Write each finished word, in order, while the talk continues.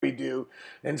you.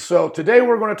 And so today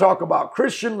we're going to talk about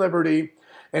Christian liberty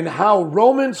and how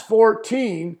Romans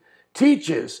 14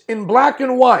 teaches in black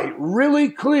and white, really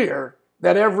clear,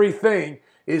 that everything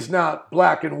is not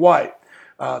black and white.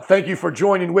 Thank you for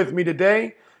joining with me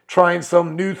today, trying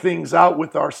some new things out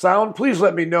with our sound. Please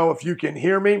let me know if you can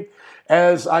hear me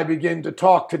as I begin to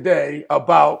talk today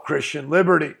about Christian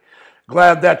liberty.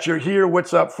 Glad that you're here.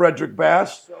 What's up, Frederick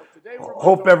Bass?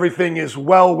 Hope everything is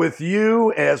well with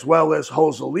you as well as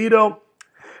Joselito.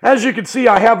 As you can see,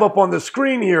 I have up on the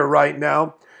screen here right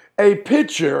now a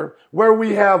picture where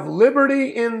we have liberty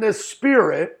in the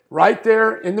spirit right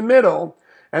there in the middle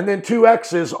and then two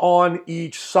X's on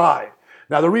each side.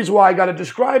 Now, the reason why I got to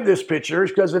describe this picture is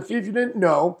because if you didn't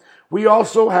know, we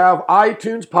also have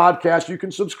iTunes podcasts you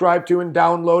can subscribe to and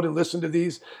download and listen to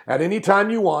these at any time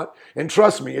you want. And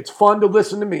trust me, it's fun to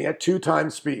listen to me at 2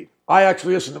 times speed. I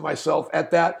actually listen to myself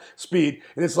at that speed,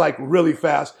 and it's like really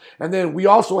fast. And then we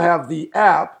also have the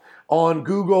app on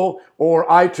Google or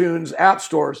iTunes app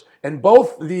stores. And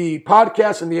both the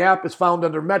podcast and the app is found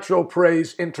under Metro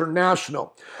Praise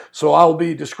International. So I'll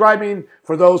be describing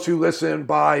for those who listen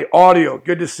by audio.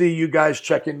 Good to see you guys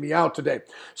checking me out today.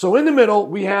 So in the middle,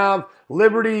 we have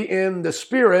liberty in the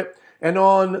spirit. And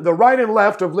on the right and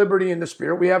left of liberty in the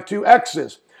spirit, we have two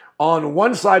X's. On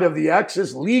one side of the X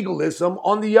is legalism.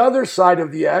 On the other side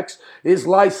of the X is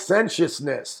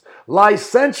licentiousness.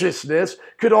 Licentiousness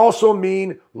could also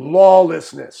mean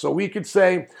lawlessness. So we could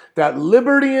say that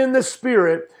liberty in the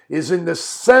spirit is in the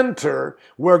center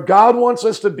where God wants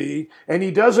us to be, and He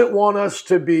doesn't want us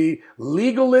to be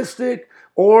legalistic,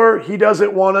 or He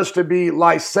doesn't want us to be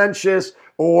licentious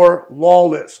or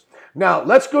lawless. Now,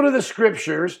 let's go to the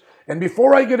scriptures, and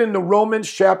before I get into Romans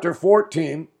chapter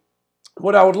 14,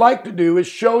 what I would like to do is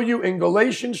show you in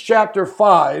Galatians chapter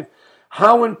 5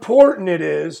 how important it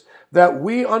is that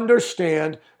we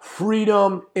understand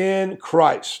freedom in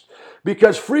Christ.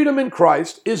 Because freedom in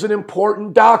Christ is an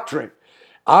important doctrine.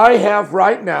 I have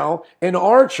right now in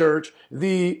our church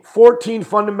the 14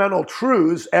 fundamental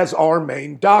truths as our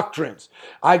main doctrines.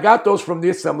 I got those from the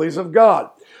Assemblies of God.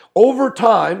 Over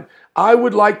time, I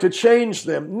would like to change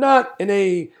them, not in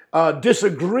a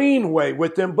disagreeing way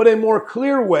with them, but a more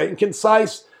clear way and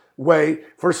concise way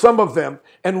for some of them.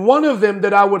 And one of them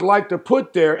that I would like to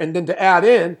put there and then to add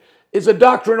in is a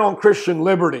doctrine on Christian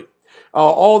liberty.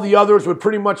 All the others would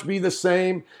pretty much be the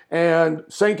same, and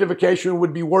sanctification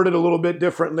would be worded a little bit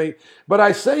differently. But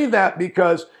I say that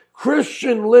because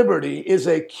Christian liberty is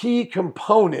a key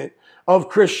component of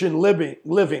Christian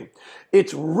living.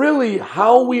 It's really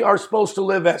how we are supposed to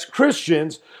live as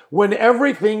Christians when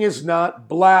everything is not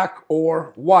black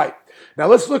or white. Now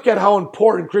let's look at how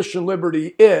important Christian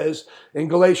liberty is in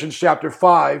Galatians chapter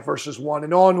 5, verses 1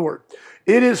 and onward.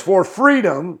 It is for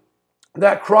freedom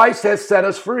that Christ has set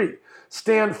us free.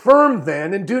 Stand firm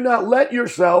then, and do not let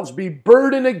yourselves be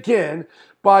burdened again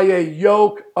by a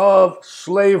yoke of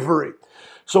slavery.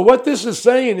 So what this is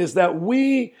saying is that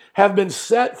we have been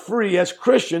set free as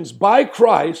Christians by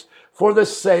Christ for the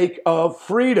sake of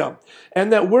freedom,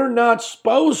 and that we're not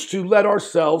supposed to let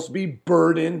ourselves be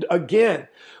burdened again.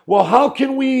 Well, how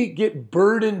can we get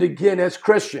burdened again as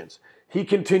Christians? He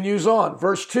continues on,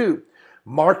 verse 2,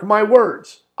 mark my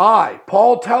words. I,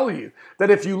 Paul, tell you that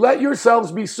if you let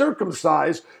yourselves be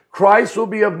circumcised, Christ will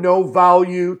be of no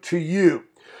value to you.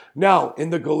 Now,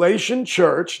 in the Galatian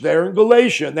church, there in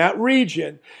Galatia, in that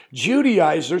region,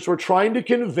 Judaizers were trying to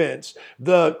convince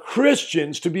the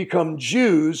Christians to become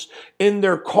Jews in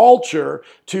their culture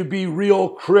to be real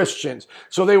Christians.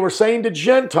 So they were saying to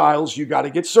Gentiles, you got to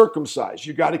get circumcised.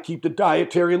 You got to keep the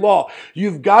dietary law.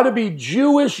 You've got to be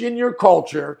Jewish in your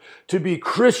culture to be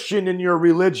Christian in your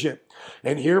religion.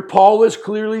 And here Paul is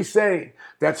clearly saying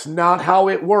that's not how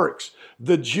it works.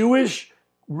 The Jewish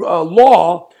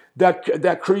law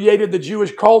that created the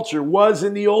Jewish culture was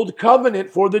in the old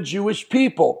covenant for the Jewish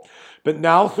people. But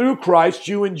now through Christ,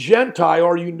 Jew and Gentile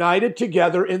are united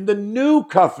together in the new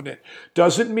covenant.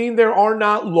 Doesn't mean there are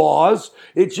not laws.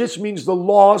 It just means the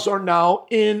laws are now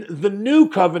in the new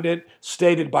covenant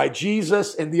stated by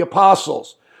Jesus and the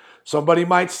apostles. Somebody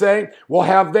might say, well,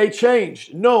 have they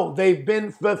changed? No, they've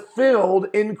been fulfilled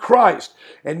in Christ.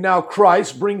 And now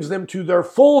Christ brings them to their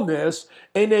fullness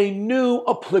in a new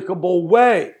applicable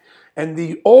way. And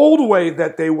the old way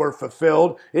that they were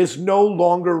fulfilled is no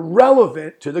longer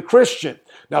relevant to the Christian.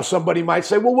 Now, somebody might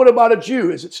say, well, what about a Jew?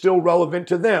 Is it still relevant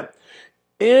to them?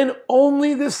 In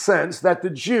only the sense that the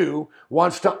Jew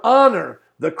wants to honor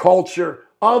the culture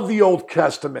of the Old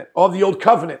Testament, of the Old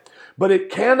Covenant. But it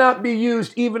cannot be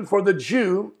used even for the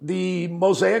Jew, the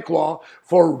Mosaic law,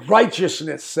 for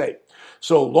righteousness' sake.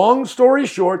 So long story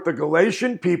short, the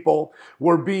Galatian people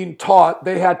were being taught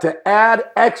they had to add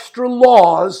extra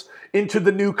laws into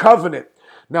the new covenant.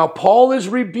 Now, Paul is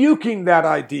rebuking that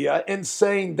idea and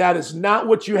saying that is not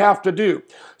what you have to do.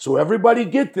 So everybody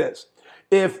get this.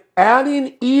 If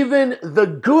adding even the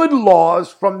good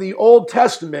laws from the Old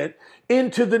Testament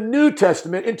into the New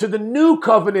Testament, into the new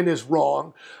covenant is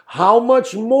wrong, how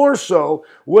much more so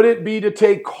would it be to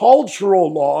take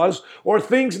cultural laws or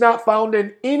things not found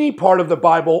in any part of the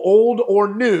Bible, old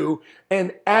or new,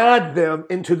 and add them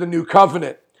into the new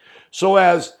covenant? So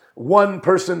as one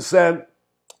person said,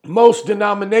 most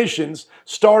denominations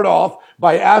start off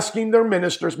by asking their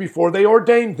ministers before they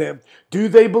ordain them, do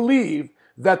they believe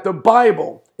that the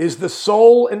Bible is the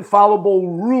sole infallible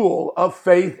rule of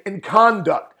faith and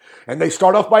conduct? And they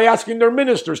start off by asking their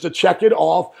ministers to check it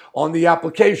off on the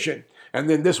application. And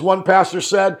then this one pastor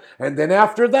said, and then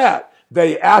after that,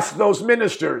 they ask those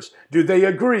ministers, do they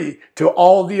agree to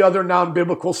all the other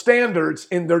non-biblical standards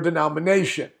in their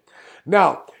denomination?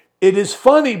 Now, it is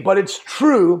funny, but it's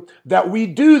true that we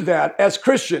do that as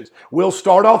Christians. We'll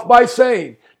start off by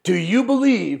saying, do you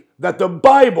believe that the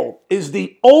Bible is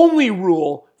the only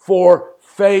rule for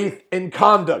faith and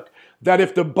conduct? That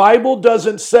if the Bible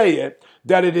doesn't say it,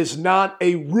 that it is not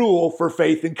a rule for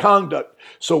faith and conduct.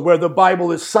 So where the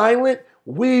Bible is silent,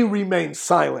 we remain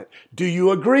silent. Do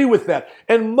you agree with that?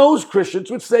 And most Christians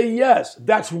would say yes.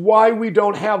 That's why we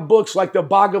don't have books like the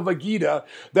Bhagavad Gita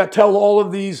that tell all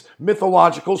of these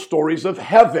mythological stories of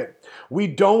heaven. We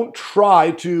don't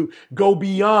try to go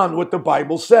beyond what the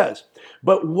Bible says.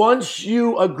 But once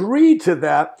you agree to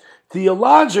that,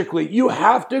 theologically, you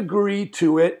have to agree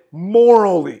to it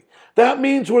morally. That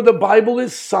means where the Bible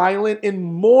is silent in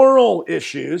moral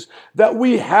issues, that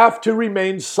we have to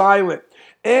remain silent.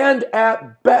 And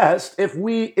at best, if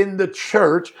we in the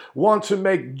church want to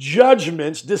make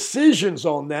judgments, decisions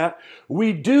on that,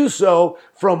 we do so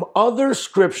from other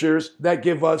scriptures that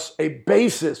give us a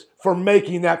basis for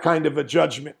making that kind of a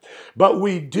judgment. But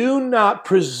we do not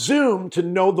presume to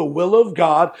know the will of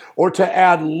God or to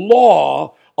add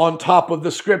law on top of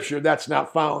the scripture that's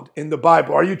not found in the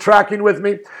Bible. Are you tracking with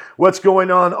me? What's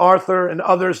going on, Arthur and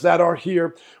others that are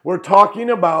here? We're talking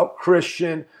about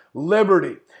Christian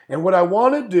liberty. And what I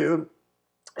want to do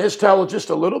is tell just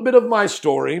a little bit of my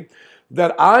story,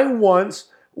 that I once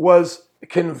was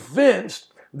convinced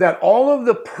that all of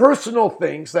the personal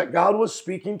things that God was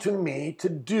speaking to me to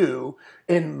do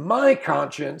in my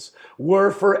conscience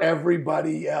were for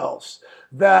everybody else.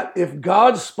 That if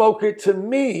God spoke it to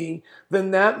me,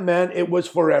 then that meant it was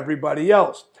for everybody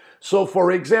else. So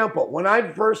for example, when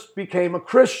I first became a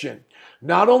Christian,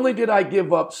 not only did I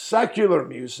give up secular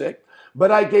music,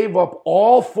 but I gave up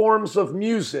all forms of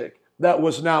music that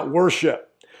was not worship.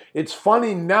 It's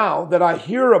funny now that I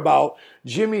hear about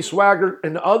Jimmy Swaggart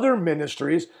and other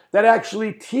ministries that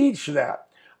actually teach that.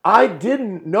 I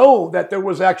didn't know that there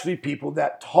was actually people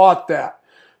that taught that.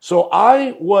 So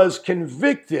I was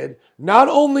convicted not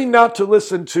only not to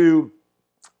listen to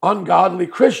ungodly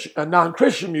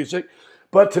non-Christian music,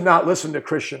 but to not listen to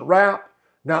Christian rap,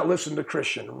 not listen to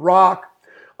Christian rock.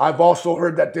 I've also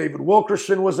heard that David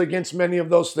Wilkerson was against many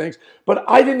of those things, but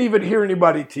I didn't even hear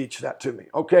anybody teach that to me,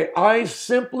 okay? I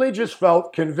simply just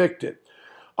felt convicted.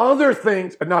 Other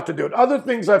things, not to do it, other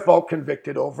things I felt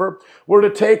convicted over were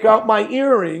to take out my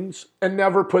earrings and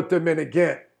never put them in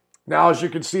again. Now, as you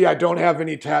can see, I don't have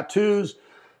any tattoos,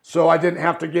 so I didn't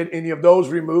have to get any of those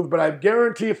removed, but I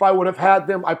guarantee if I would have had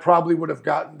them, I probably would have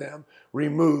gotten them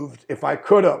removed if I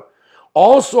could have.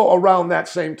 Also around that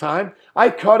same time,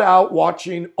 I cut out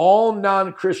watching all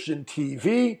non-Christian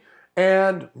TV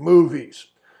and movies.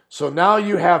 So now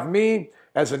you have me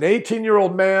as an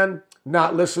 18-year-old man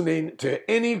not listening to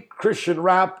any Christian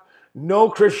rap, no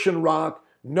Christian rock,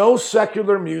 no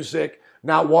secular music,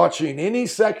 not watching any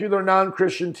secular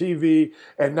non-Christian TV,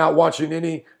 and not watching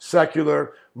any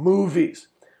secular movies.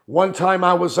 One time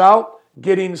I was out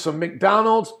getting some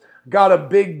McDonald's, got a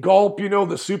big gulp,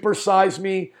 the Super Size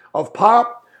Me of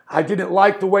pop. I didn't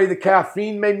like the way the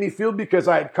caffeine made me feel because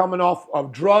I had coming off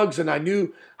of drugs and I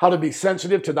knew how to be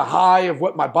sensitive to the high of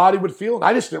what my body would feel. And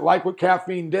I just didn't like what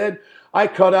caffeine did. I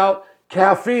cut out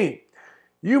caffeine.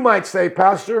 You might say,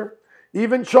 Pastor,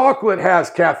 even chocolate has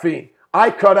caffeine.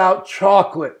 I cut out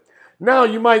chocolate. Now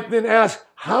you might then ask,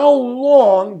 how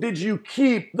long did you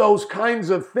keep those kinds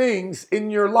of things in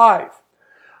your life?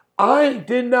 I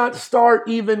did not start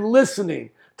even listening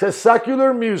to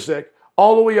secular music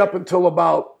all the way up until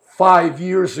about 5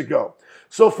 years ago.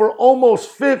 So for almost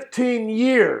 15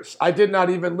 years, I did not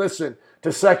even listen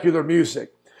to secular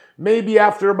music. Maybe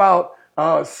after about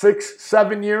 6,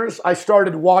 7 years, I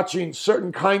started watching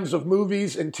certain kinds of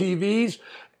movies and TVs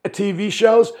TV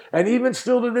shows. And even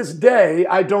still to this day,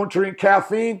 I don't drink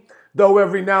caffeine, though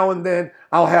every now and then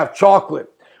I'll have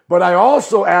chocolate. But I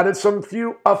also added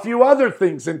a few other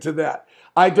things into that.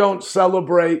 I don't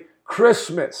celebrate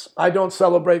Christmas. I don't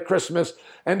celebrate Christmas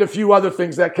and a few other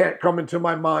things that can't come into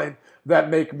my mind that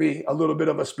make me a little bit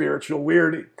of a spiritual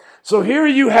weirdie. So here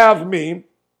you have me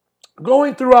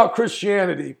going throughout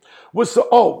Christianity.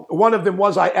 One of them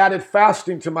was I added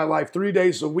fasting to my life 3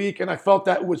 days a week, and I felt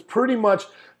that was pretty much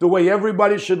the way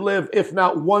everybody should live, if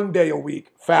not 1 day a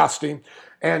week fasting,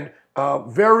 and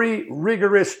very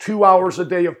rigorous 2 hours a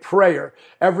day of prayer,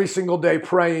 every single day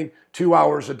praying 2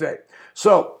 hours a day.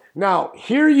 So now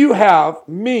here you have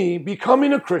me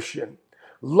becoming a Christian,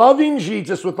 loving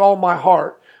Jesus with all my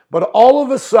heart, but all of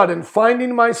a sudden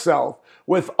finding myself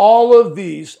with all of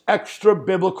these extra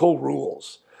biblical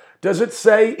rules. Does it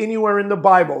say anywhere in the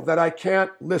Bible that I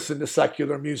can't listen to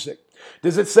secular music?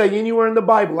 Does it say anywhere in the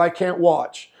Bible I can't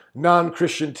watch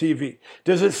non-Christian TV?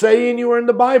 Does it say anywhere in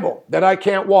the Bible that I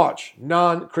can't watch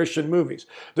non-Christian movies?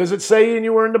 Does it say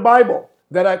anywhere in the Bible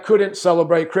that I couldn't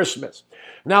celebrate Christmas?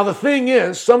 Now, the thing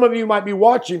is, some of you might be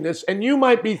watching this and you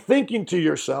might be thinking to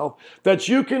yourself that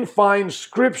you can find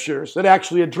scriptures that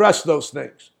actually address those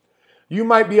things. You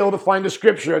might be able to find a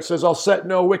scripture that says, I'll set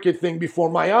no wicked thing before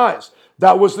my eyes.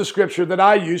 That was the scripture that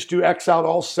I used to X out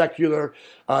all secular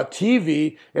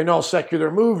TV and all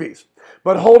secular movies.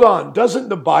 But hold on, doesn't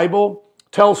the Bible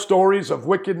tell stories of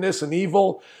wickedness and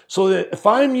evil? So that if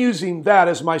I'm using that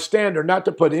as my standard, not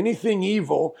to put anything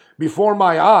evil before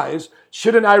my eyes,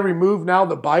 shouldn't I remove now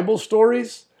the Bible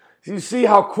stories? You see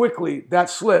how quickly that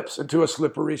slips into a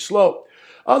slippery slope.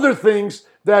 Other things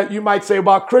that you might say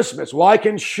about Christmas. Well, I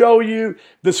can show you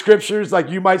the scriptures, like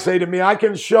you might say to me, I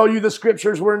can show you the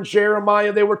scriptures where in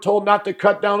Jeremiah they were told not to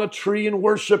cut down a tree and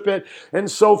worship it, and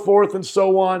so forth and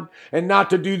so on, and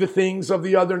not to do the things of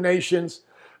the other nations.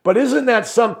 But isn't that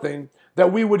something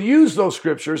that we would use those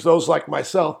scriptures, those like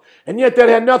myself, and yet that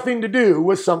had nothing to do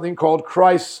with something called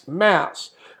Christ's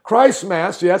Mass. Christ's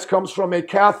Mass, yes, comes from a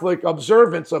Catholic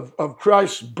observance of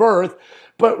Christ's birth,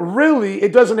 but really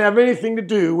it doesn't have anything to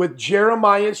do with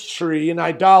Jeremiah's tree and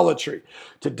idolatry.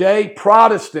 Today,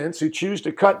 Protestants who choose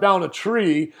to cut down a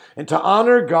tree and to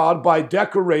honor God by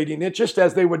decorating it, just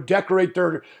as they would decorate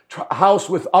their house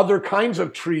with other kinds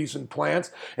of trees and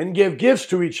plants and give gifts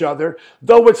to each other,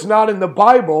 though it's not in the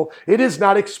Bible, it is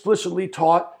not explicitly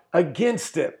taught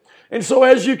against it. And so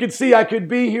as you can see, I could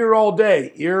be here all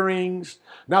day. Earrings.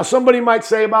 Now somebody might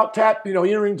say about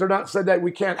earrings are not said that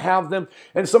we can't have them.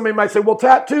 And somebody might say, well,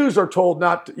 tattoos are told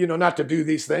not to do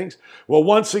these things. Well,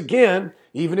 once again,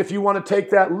 even if you want to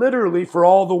take that literally for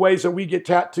all the ways that we get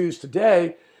tattoos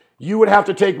today, you would have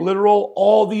to take literal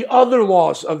all the other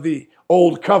laws of the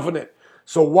old covenant.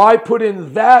 So why put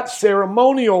in that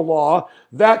ceremonial law,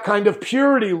 that kind of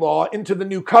purity law into the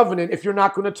new covenant if you're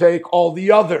not going to take all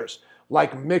the others,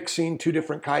 like mixing two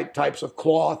different types of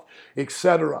cloth,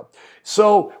 etc.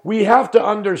 So we have to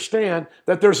understand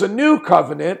that there's a new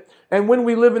covenant, and when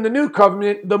we live in the new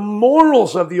covenant, the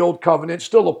morals of the old covenant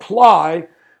still apply,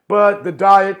 but the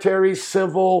dietary,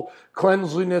 civil,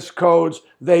 cleanliness codes,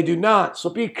 they do not. So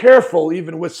be careful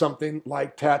even with something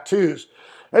like tattoos.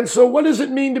 And so what does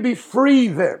it mean to be free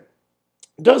then?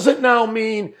 Does it now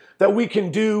mean that we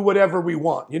can do whatever we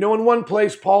want? In one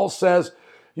place Paul says,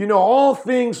 all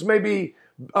things may be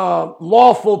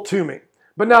lawful to me,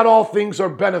 but not all things are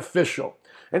beneficial.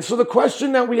 And so the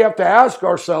question that we have to ask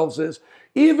ourselves is,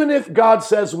 even if God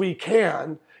says we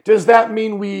can, does that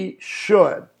mean we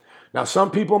should? Now, some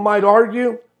people might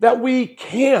argue that we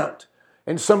can't.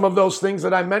 And some of those things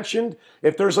that I mentioned,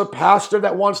 if there's a pastor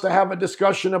that wants to have a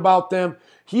discussion about them,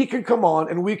 he can come on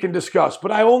and we can discuss.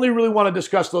 But I only really want to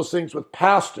discuss those things with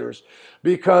pastors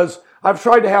because I've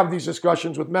tried to have these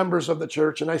discussions with members of the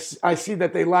church, and I see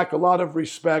that they lack a lot of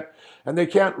respect, and they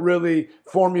can't really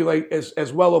formulate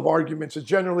as well of arguments as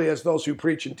generally as those who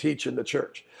preach and teach in the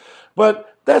church.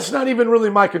 But that's not even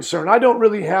really my concern. I don't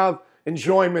really have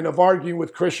enjoyment of arguing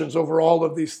with Christians over all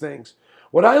of these things.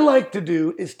 What I like to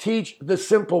do is teach the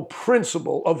simple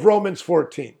principle of Romans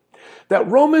 14. That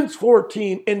Romans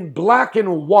 14 in black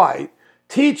and white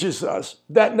teaches us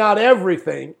that not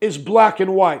everything is black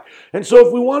and white. And so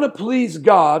if we want to please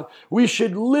God, we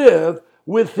should live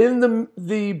within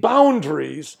the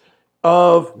boundaries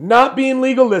of not being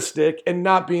legalistic and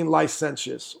not being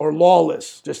licentious or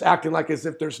lawless, just acting like as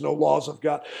if there's no laws of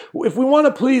God. If we want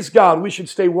to please God, we should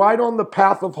stay right on the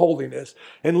path of holiness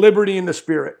and liberty in the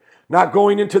Spirit, not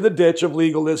going into the ditch of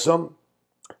legalism,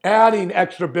 adding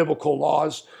extra biblical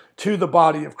laws to the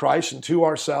body of Christ and to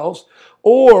ourselves,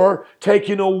 or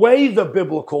taking away the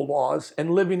biblical laws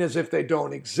and living as if they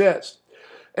don't exist.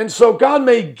 And so God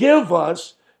may give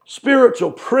us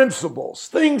spiritual principles,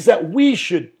 things that we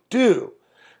should do.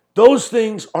 Those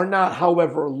things are not,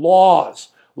 however, laws.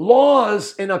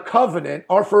 Laws in a covenant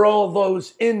are for all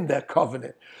those in the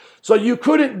covenant. So you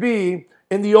couldn't be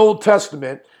in the Old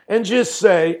Testament and just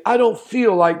say, I don't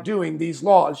feel like doing these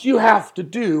laws. You have to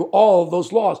do all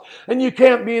those laws. And you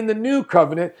can't be in the New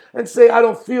Covenant and say, I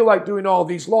don't feel like doing all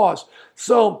these laws.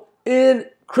 So in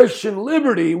Christian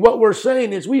liberty, what we're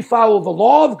saying is we follow the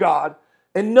law of God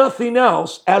and nothing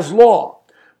else as law.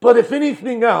 But if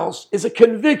anything else is a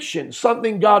conviction,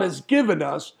 something God has given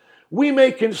us, we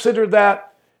may consider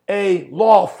that a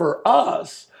law for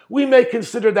us. We may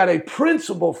consider that a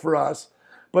principle for us,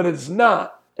 but it's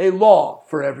not a law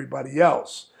for everybody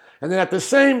else. And then at the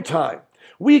same time,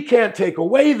 we can't take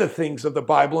away the things of the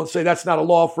Bible and say that's not a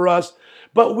law for us,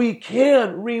 but we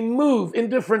can remove in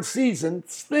different seasons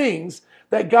things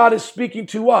that God is speaking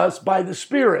to us by the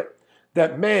Spirit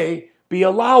that may be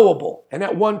allowable, and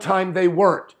at one time they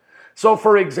weren't. So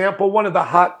for example, one of the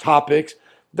hot topics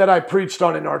that I preached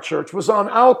on in our church was on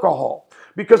alcohol,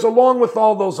 because along with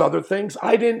all those other things,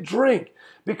 I didn't drink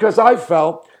because I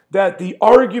felt that the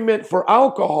argument for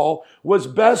alcohol was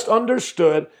best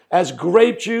understood as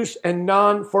grape juice and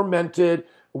non-fermented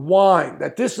wine,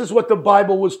 that this is what the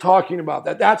Bible was talking about,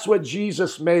 that that's what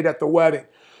Jesus made at the wedding.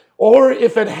 Or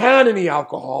if it had any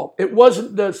alcohol, it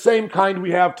wasn't the same kind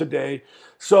we have today,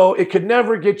 so it could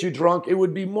never get you drunk. It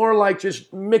would be more like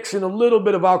just mixing a little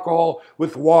bit of alcohol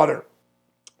with water.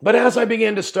 But as I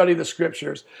began to study the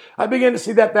scriptures, I began to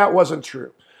see that that wasn't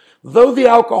true. Though the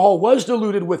alcohol was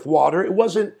diluted with water, it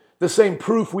wasn't the same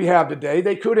proof we have today.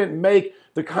 They couldn't make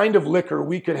the kind of liquor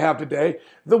we could have today.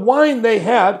 The wine they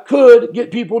had could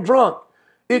get people drunk.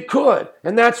 It could.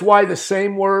 And that's why the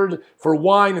same word for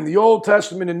wine in the Old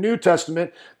Testament and New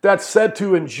Testament that's said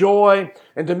to enjoy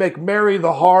and to make merry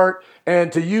the heart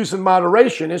and to use in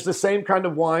moderation is the same kind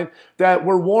of wine that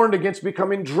we're warned against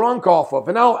becoming drunk off of.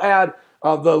 And I'll add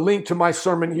the link to my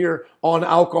sermon here on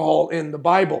alcohol in the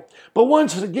Bible. But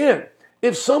once again,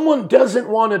 if someone doesn't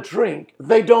want to drink,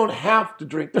 they don't have to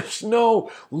drink. There's no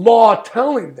law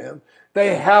telling them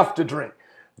they have to drink.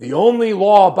 The only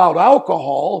law about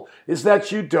alcohol is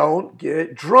that you don't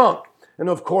get drunk. And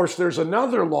of course, there's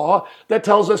another law that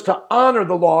tells us to honor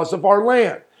the laws of our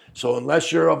land. So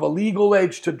unless you're of a legal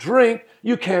age to drink,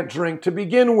 you can't drink to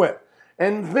begin with.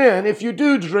 And then if you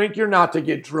do drink, you're not to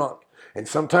get drunk. And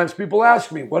sometimes people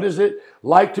ask me, what is it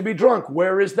like to be drunk?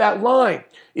 Where is that line?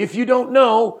 If you don't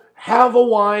know, have a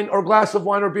wine or glass of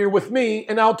wine or beer with me,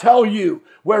 and I'll tell you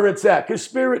where it's at. Because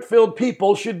Spirit-filled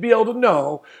people should be able to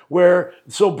know where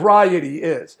sobriety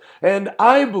is. And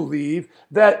I believe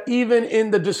that even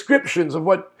in the descriptions of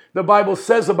what the Bible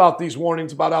says about these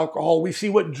warnings about alcohol, we see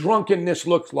what drunkenness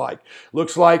looks like.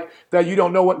 Looks like that you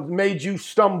don't know what made you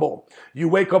stumble. You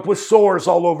wake up with sores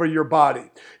all over your body.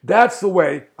 That's the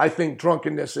way I think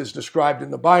drunkenness is described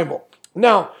in the Bible.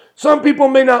 Now, some people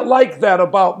may not like that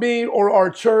about me or our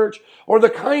church or the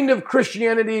kind of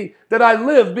Christianity that I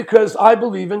live because I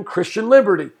believe in Christian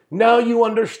liberty. Now you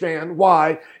understand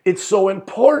why it's so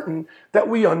important that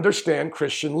we understand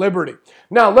Christian liberty.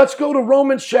 Now let's go to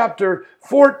Romans chapter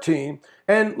 14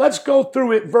 and let's go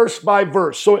through it verse by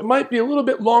verse. So it might be a little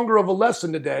bit longer of a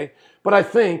lesson today, but I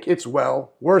think it's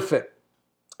well worth it.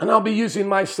 And I'll be using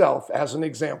myself as an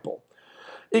example.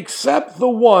 Except the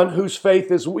one whose faith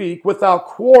is weak without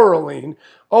quarreling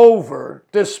over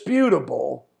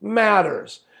disputable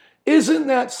matters. Isn't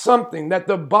that something that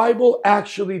the Bible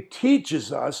actually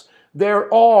teaches us?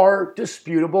 There are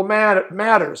disputable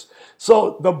matters.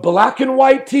 So the black and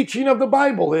white teaching of the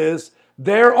Bible is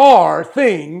there are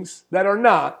things that are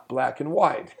not black and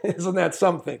white. Isn't that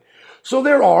something? So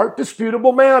there are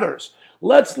disputable matters.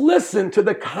 Let's listen to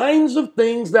the kinds of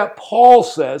things that Paul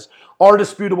says are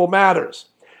disputable matters.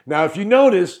 Now, if you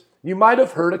notice, you might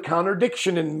have heard a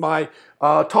contradiction in my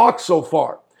talk so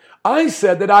far. I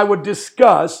said that I would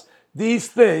discuss these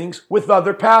things with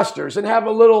other pastors and have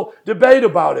a little debate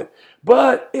about it.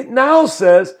 But it now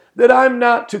says that I'm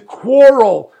not to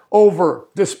quarrel over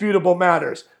disputable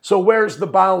matters. So where's the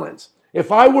balance? If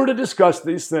I were to discuss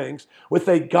these things with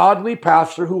a godly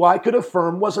pastor who I could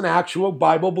affirm was an actual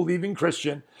Bible-believing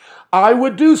Christian, I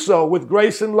would do so with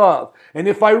grace and love. And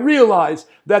if I realize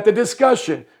that the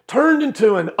discussion turned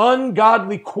into an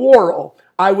ungodly quarrel,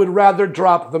 I would rather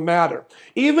drop the matter.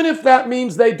 Even if that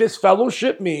means they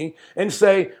disfellowship me and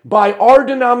say, by our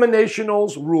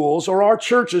denominational's rules or our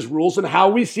church's rules and how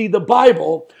we see the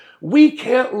Bible, We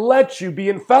can't let you be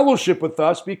in fellowship with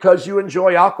us because you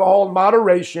enjoy alcohol in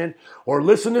moderation, or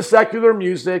listen to secular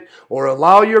music, or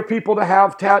allow your people to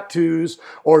have tattoos,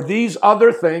 or these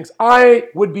other things. I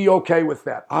would be okay with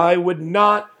that. I would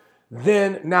not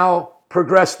then now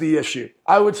progress the issue.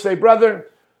 I would say, brother,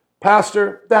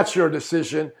 pastor, that's your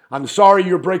decision. I'm sorry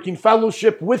you're breaking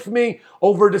fellowship with me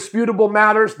over disputable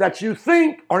matters that you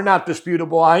think are not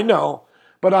disputable. I know,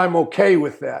 but I'm okay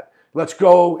with that. Let's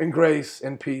go in grace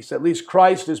and peace. At least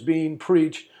Christ is being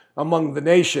preached among the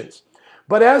nations.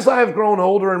 But as I have grown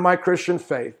older in my Christian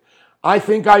faith, I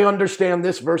think I understand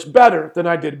this verse better than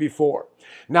I did before.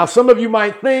 Now, some of you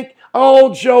might think,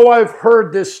 oh, Joe, I've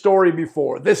heard this story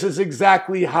before. This is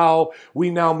exactly how we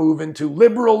now move into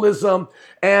liberalism,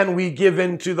 and we give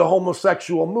into the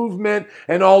homosexual movement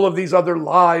and all of these other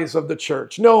lies of the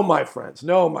church. No, my friends.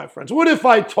 No, my friends. What if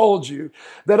I told you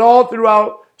that all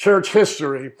throughout church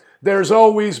history, there's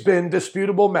always been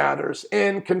disputable matters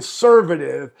in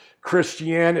conservative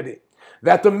Christianity?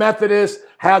 That the Methodists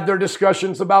had their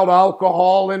discussions about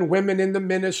alcohol and women in the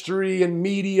ministry and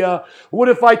media. What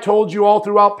if I told you all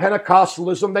throughout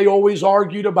Pentecostalism, they always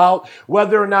argued about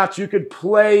whether or not you could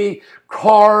play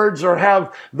cards or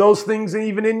have those things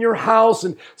even in your house.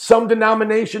 And some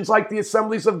denominations like the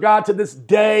Assemblies of God to this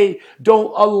day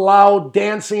don't allow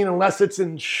dancing unless it's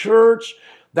in church.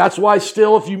 That's why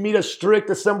still, if you meet a strict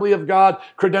Assembly of God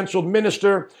credentialed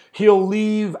minister, he'll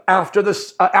leave after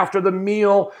the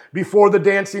meal, before the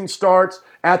dancing starts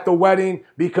at the wedding,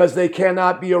 because they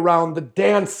cannot be around the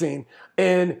dancing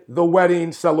in the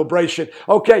wedding celebration.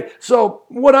 Okay, so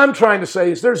what I'm trying to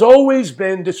say is there's always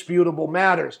been disputable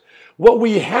matters. What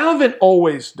we haven't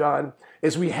always done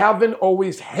is we haven't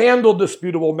always handled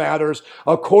disputable matters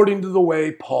according to the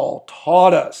way Paul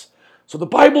taught us. So the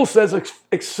Bible says,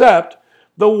 except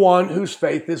the one whose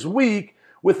faith is weak,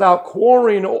 without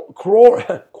quarreling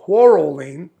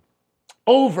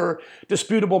over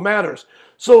disputable matters.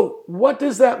 So what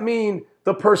does that mean,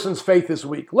 the person's faith is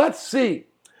weak? Let's see.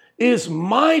 Is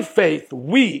my faith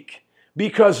weak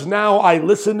because now I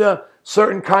listen to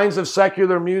certain kinds of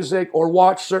secular music or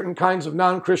watch certain kinds of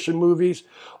non-Christian movies?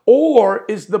 Or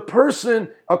is the person,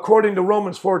 according to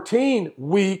Romans 14,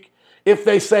 weak if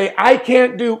they say, I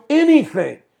can't do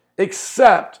anything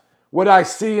except what I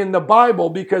see in the Bible,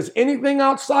 because anything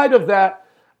outside of that,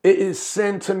 it is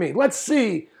sin to me? Let's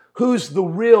see who's the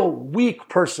real weak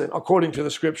person according to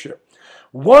the scripture.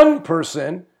 One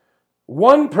person's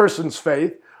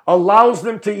faith allows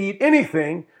them to eat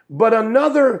anything, but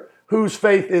another whose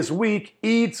faith is weak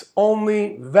eats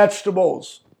only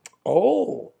vegetables.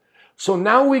 Oh, so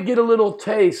now we get a little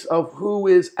taste of who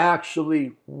is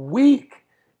actually weak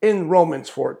in Romans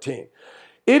 14.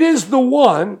 It is the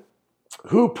one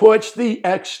who puts the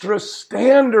extra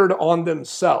standard on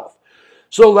themselves.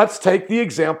 So let's take the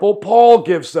example Paul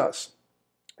gives us.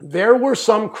 There were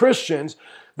some Christians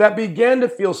that began to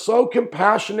feel so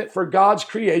compassionate for God's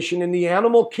creation in the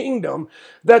animal kingdom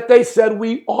that they said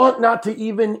we ought not to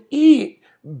even eat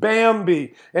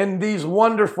Bambi and these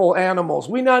wonderful animals.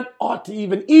 We not ought to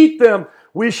even eat them.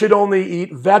 We should only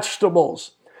eat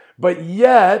vegetables. But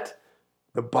yet,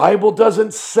 the Bible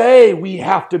doesn't say we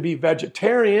have to be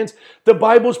vegetarians. The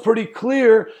Bible's pretty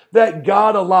clear that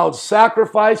God allowed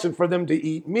sacrifice and for them to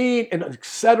eat meat and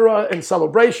etc. and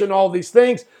celebration, all these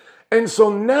things. And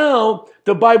so now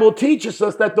the Bible teaches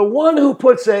us that the one who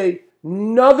puts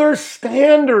another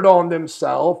standard on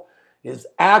themselves is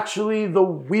actually the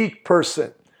weak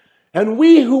person. And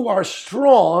we who are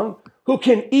strong, who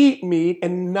can eat meat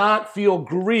and not feel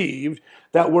grieved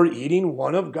that we're eating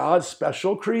one of God's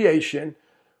special creation,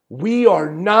 we are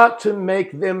not to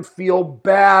make them feel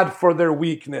bad for their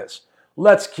weakness.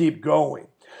 Let's keep going.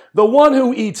 The one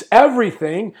who eats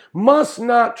everything must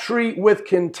not treat with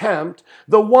contempt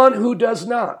the one who does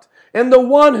not. And the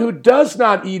one who does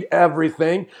not eat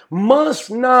everything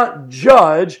must not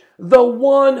judge the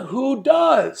one who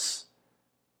does.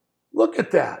 Look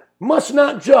at that. Must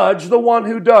not judge the one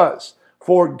who does,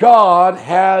 for God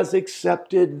has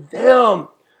accepted them.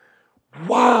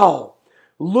 Wow.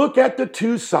 Look at the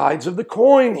two sides of the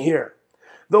coin here.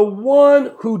 The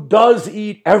one who does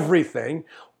eat everything,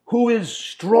 who is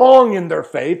strong in their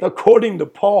faith, according to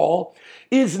Paul,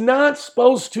 is not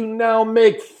supposed to now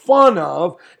make fun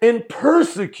of and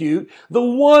persecute the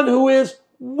one who is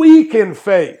weak in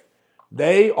faith.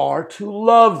 They are to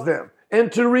love them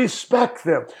and to respect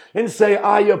them and say,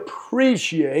 I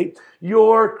appreciate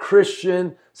your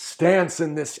Christian stance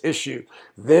in this issue.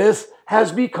 This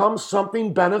has become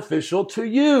something beneficial to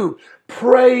you.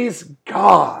 Praise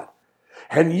God.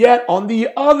 And yet, on the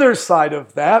other side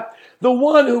of that, the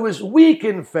one who is weak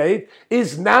in faith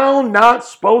is now not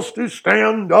supposed to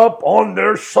stand up on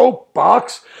their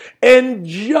soapbox and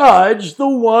judge the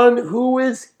one who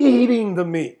is eating the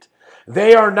meat.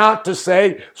 They are not to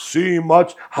say, see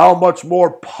how much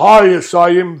more pious I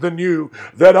am than you,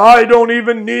 that I don't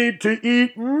even need to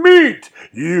eat meat,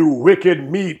 you wicked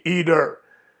meat eater.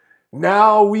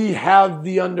 Now we have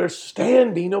the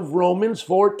understanding of Romans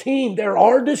 14. There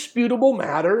are disputable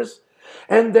matters,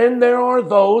 and then there are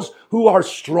those who are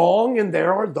strong, and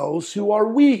there are those who are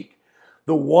weak.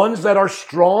 The ones that are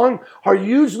strong are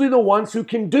usually the ones who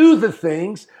can do the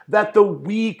things that the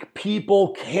weak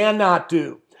people cannot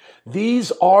do.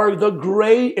 These are the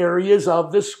gray areas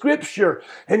of the scripture.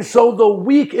 And so the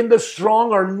weak and the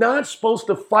strong are not supposed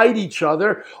to fight each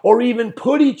other or even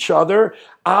put each other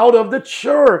out of the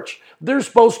church. They're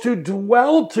supposed to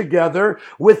dwell together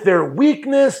with their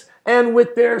weakness and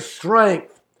with their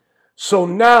strength. So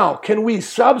now, can we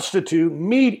substitute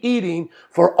meat eating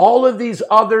for all of these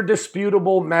other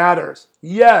disputable matters?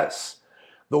 Yes.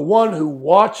 The one who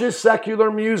watches secular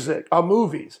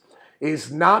movies,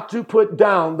 is not to put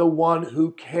down the one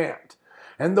who can't.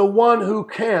 And the one who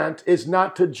can't is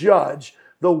not to judge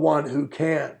the one who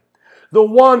can. The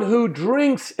one who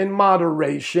drinks in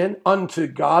moderation unto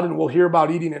God, and we'll hear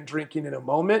about eating and drinking in a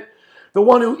moment, the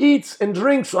one who eats and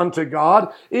drinks unto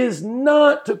God is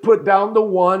not to put down the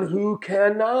one who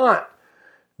cannot.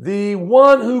 The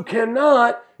one who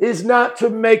cannot is not to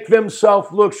make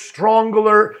themselves look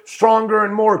stronger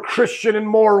and more Christian and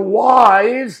more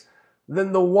wise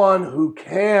than the one who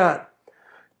can.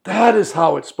 That is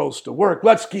how it's supposed to work.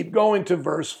 Let's keep going to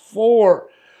verse 4.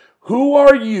 Who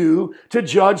are you to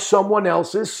judge someone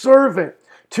else's servant?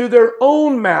 To their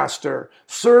own master,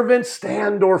 servants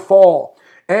stand or fall.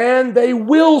 And they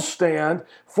will stand,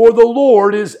 for the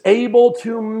Lord is able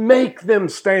to make them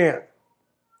stand.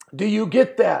 Do you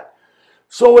get that?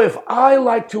 So if I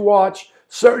like to watch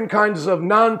certain kinds of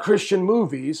non-Christian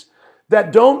movies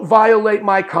that don't violate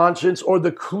my conscience or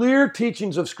the clear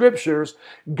teachings of scriptures,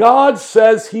 God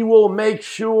says He will make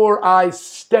sure I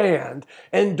stand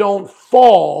and don't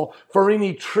fall for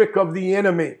any trick of the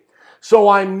enemy. So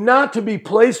I'm not to be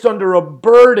placed under a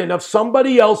burden of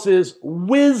somebody else's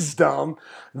wisdom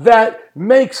that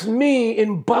makes me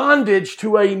in bondage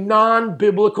to a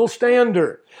non-biblical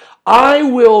standard. I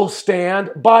will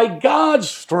stand by God's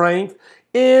strength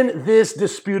in this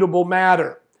disputable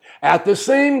matter. At the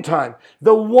same time,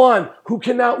 the one who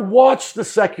cannot watch the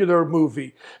secular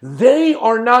movie, they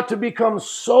are not to become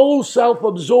so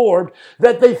self-absorbed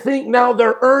that they think now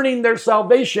they're earning their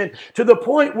salvation to the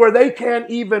point where they can't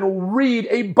even read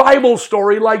a Bible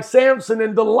story like Samson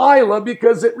and Delilah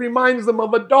because it reminds them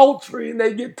of adultery and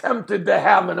they get tempted to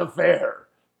have an affair.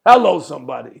 Hello,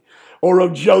 somebody. Or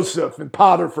of Joseph and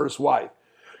Potiphar's wife.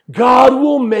 God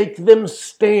will make them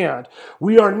stand.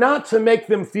 We are not to make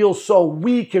them feel so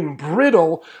weak and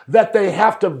brittle that they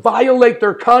have to violate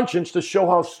their conscience to show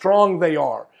how strong they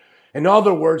are. In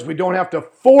other words, we don't have to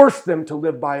force them to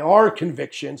live by our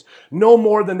convictions, no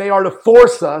more than they are to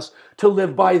force us to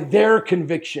live by their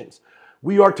convictions.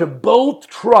 We are to both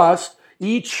trust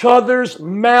each other's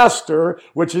master,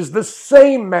 which is the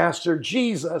same master,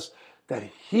 Jesus, that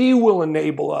He will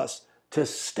enable us to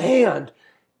stand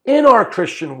in our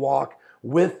Christian walk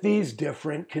with these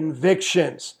different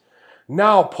convictions.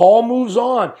 Now, Paul moves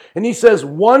on and he says,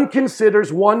 one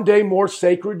considers one day more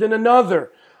sacred than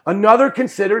another. Another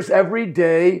considers every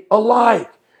day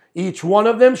alike. Each one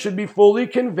of them should be fully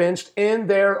convinced in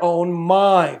their own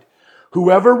mind.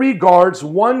 Whoever regards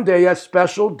one day as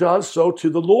special does so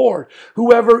to the Lord.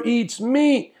 Whoever eats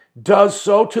meat does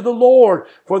so to the Lord,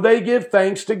 for they give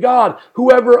thanks to God.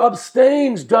 Whoever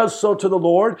abstains does so to the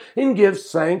Lord and gives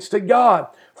thanks to God.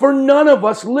 For none of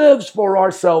us lives for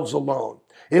ourselves alone.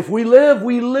 If we live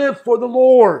for the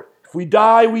Lord. If we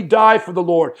die for the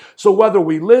Lord. So whether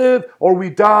we live or we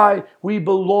die, we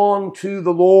belong to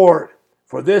the Lord.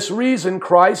 For this reason,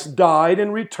 Christ died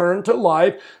and returned to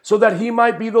life so that He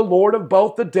might be the Lord of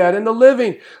both the dead and the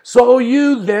living. So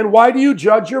you then, why do you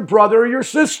judge your brother or your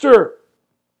sister?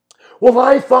 Well,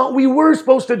 I thought we were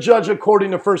supposed to judge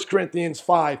according to 1 Corinthians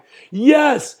 5.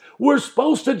 Yes, we're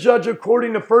supposed to judge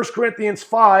according to 1 Corinthians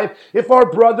 5 if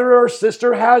our brother or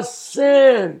sister has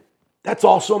sin. That's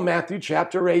also Matthew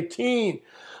chapter 18.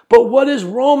 But what is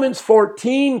Romans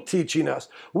 14 teaching us?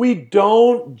 We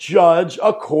don't judge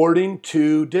according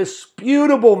to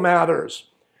disputable matters.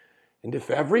 And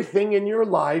if everything in your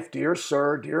life, dear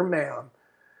sir, dear ma'am,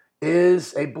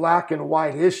 is a black and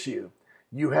white issue,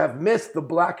 you have missed the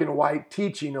black and white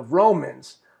teaching of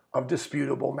Romans of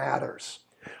disputable matters.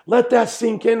 Let that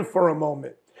sink in for a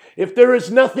moment. if there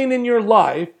is nothing in your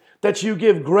life that you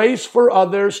give grace for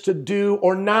others to do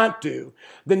or not do,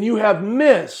 then you have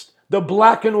missed the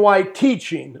black and white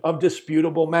teaching of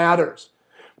disputable matters.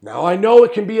 Now, I know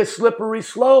it can be a slippery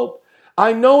slope.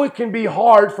 I know it can be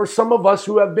hard for some of us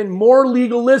who have been more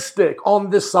legalistic on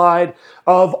this side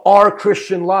of our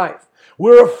Christian life.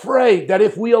 We're afraid that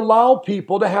if we allow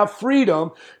people to have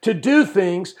freedom to do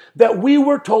things that we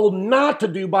were told not to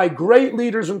do by great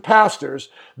leaders and pastors,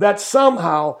 that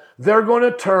somehow they're going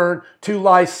to turn to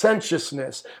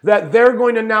licentiousness, that they're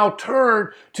going to now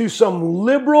turn to some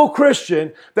liberal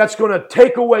Christian that's going to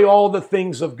take away all the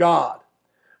things of God.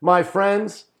 My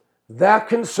friends, that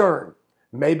concern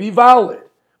may be valid,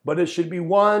 but it should be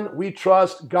one we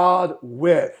trust God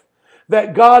with.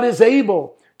 That God is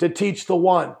able to teach the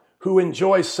one who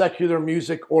enjoys secular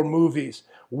music or movies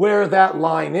where that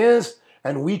line is,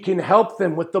 and we can help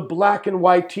them with the black and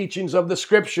white teachings of the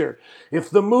Scripture. If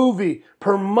the movie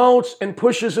promotes and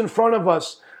pushes in front of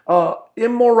us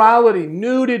immorality,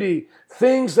 nudity,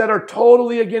 things that are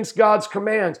totally against God's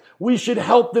commands, we should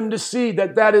help them to see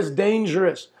that that is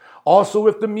dangerous. Also,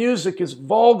 if the music is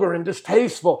vulgar and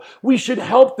distasteful, we should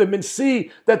help them and see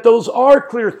that those are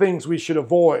clear things we should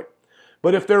avoid.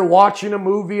 But if they're watching a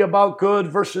movie about good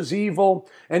versus evil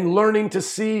and learning to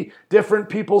see different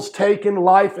people's take in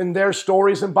life and their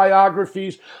stories and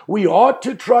biographies, we ought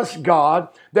to trust God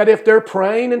that if they're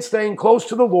praying and staying close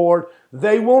to the Lord,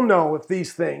 they will know if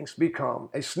these things become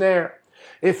a snare.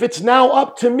 If it's now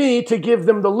up to me to give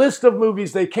them the list of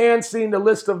movies they can see and the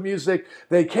list of music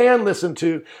they can listen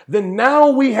to, then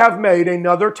now we have made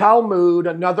another Talmud,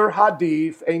 another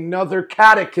Hadith, another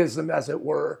catechism, as it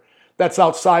were, that's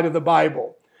outside of the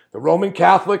Bible. The Roman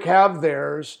Catholic have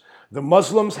theirs. The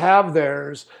Muslims have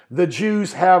theirs. The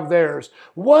Jews have theirs.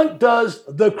 What does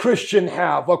the Christian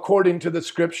have according to the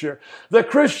Scripture? The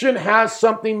Christian has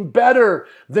something better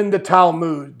than the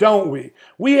Talmud, don't we?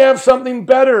 We have something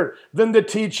better than the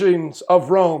teachings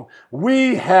of Rome.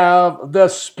 We have the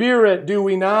Spirit, do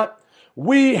we not?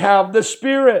 We have the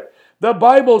Spirit. The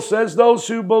Bible says those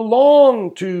who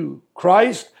belong to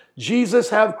Christ Jesus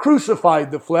have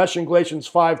crucified the flesh in Galatians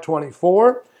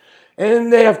 5:24,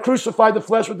 and they have crucified the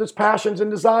flesh with its passions and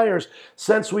desires.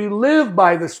 Since we live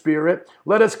by the Spirit,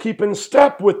 let us keep in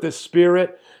step with the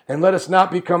Spirit, and let us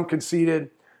not become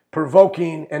conceited,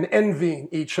 provoking and envying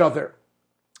each other.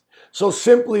 So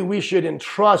simply we should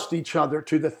entrust each other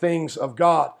to the things of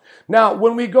God. Now,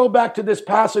 when we go back to this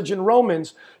passage in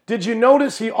Romans, did you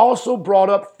notice he also brought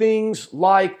up things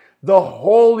like the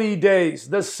holy days,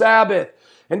 the Sabbath?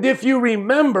 And if you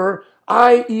remember,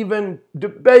 I even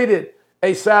debated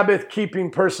a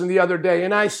Sabbath-keeping person the other day.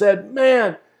 And I said,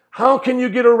 man, how can you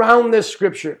get around this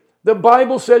scripture? The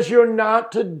Bible says you're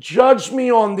not to judge me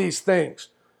on these things.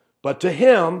 But to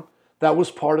him, that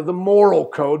was part of the moral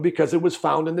code because it was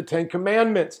found in the Ten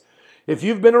Commandments. If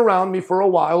you've been around me for a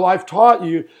while, I've taught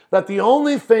you that the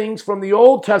only things from the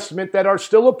Old Testament that are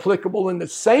still applicable in the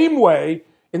same way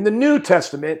in the New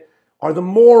Testament are the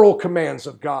moral commands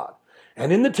of God.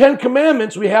 And in the Ten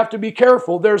Commandments, we have to be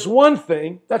careful. There's one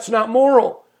thing that's not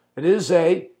moral. It is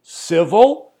a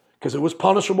civil, because it was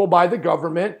punishable by the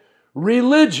government,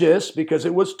 religious, because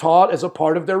it was taught as a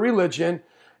part of their religion,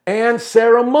 and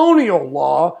ceremonial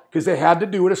law, because they had to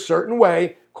do it a certain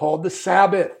way, called the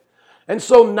Sabbath. And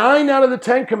so 9 out of the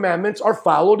 10 commandments are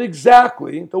followed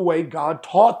exactly the way God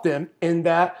taught them in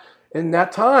that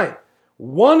time.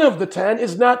 One of the 10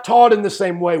 is not taught in the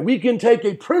same way. We can take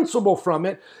a principle from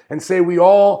it and say we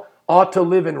all ought to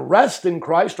live and rest in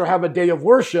Christ or have a day of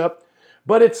worship,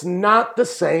 but it's not the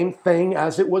same thing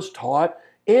as it was taught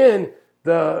in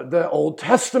the Old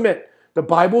Testament. The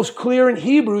Bible's clear in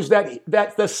Hebrews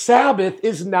that the Sabbath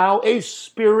is now a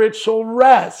spiritual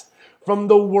rest from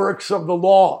the works of the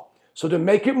law. So to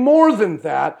make it more than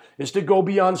that is to go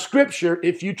beyond Scripture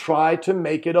if you try to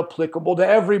make it applicable to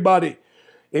everybody.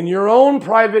 In your own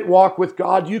private walk with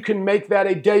God, you can make that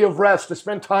a day of rest to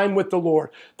spend time with the Lord.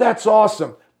 That's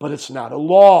awesome, but it's not a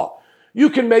law. You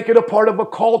can make it a part of a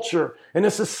culture and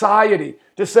a society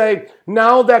to say,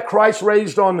 now that Christ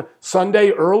raised on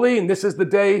Sunday early, and this is the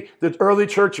day the early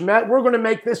church met, we're going to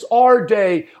make this our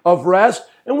day of rest,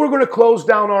 and we're going to close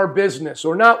down our business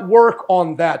or not work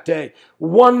on that day.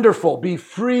 Wonderful. Be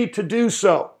free to do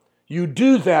so. You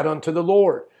do that unto the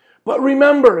Lord. But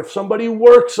remember, if somebody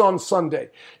works on Sunday,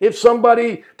 if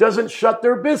somebody doesn't shut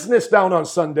their business down on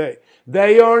Sunday,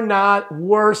 they are not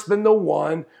worse than the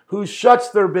one who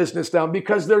shuts their business down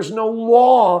because there's no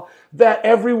law that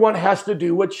everyone has to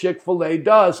do what Chick-fil-A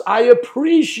does. I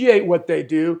appreciate what they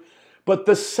do, But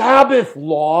the Sabbath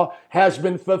law has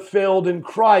been fulfilled in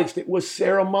Christ. It was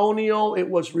ceremonial, it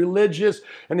was religious,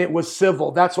 and it was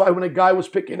civil. That's why when a guy was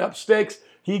picking up sticks,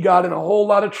 he got in a whole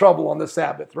lot of trouble on the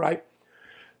Sabbath, right?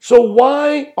 So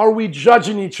why are we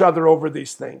judging each other over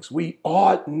these things? We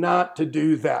ought not to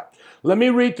do that. Let me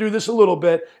read through this a little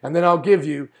bit, and then I'll give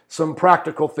you some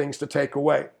practical things to take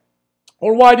away.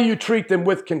 Or why do you treat them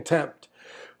with contempt?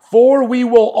 For we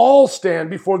will all stand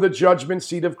before the judgment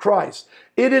seat of Christ.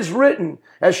 It is written,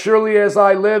 as surely as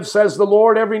I live, says the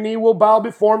Lord, every knee will bow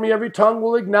before me, every tongue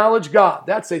will acknowledge God.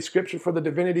 That's a scripture for the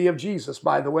divinity of Jesus,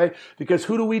 by the way, because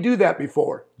who do we do that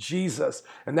before? Jesus.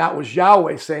 And that was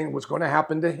Yahweh saying what's going to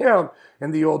happen to him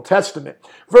in the Old Testament.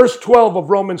 Verse 12 of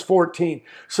Romans 14.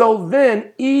 So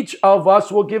then each of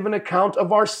us will give an account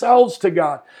of ourselves to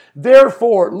God.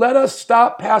 Therefore, let us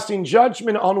stop passing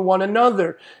judgment on one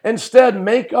another. Instead,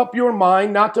 make up your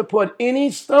mind not to put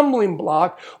any stumbling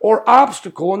block or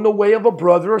obstacle in the way of a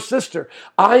brother or sister.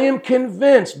 I am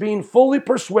convinced, being fully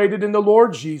persuaded in the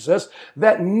Lord Jesus,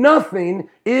 that nothing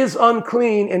is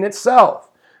unclean in itself.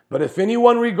 But if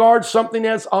anyone regards something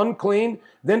as unclean,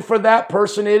 then for that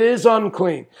person it is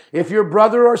unclean. If your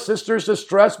brother or sister is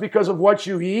distressed because of what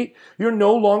you eat, you're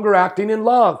no longer acting in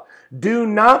love. Do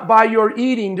not by your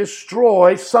eating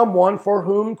destroy someone for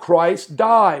whom Christ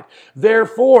died.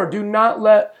 Therefore, do not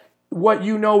let what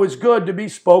you know is good to be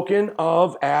spoken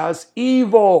of as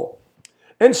evil.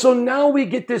 And so now we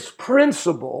get this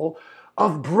principle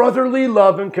of brotherly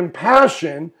love and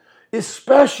compassion,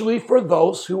 especially for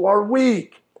those who are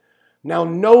weak. Now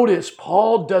notice,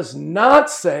 Paul does not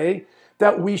say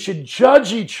that we should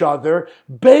judge each other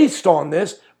based on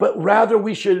this, but rather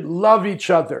we should love each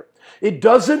other. It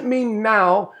doesn't mean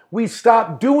now we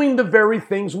stop doing the very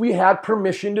things we had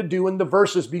permission to do in the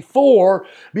verses before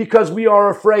because we are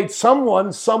afraid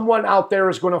someone out there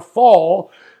is going to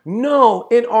fall. No,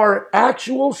 in our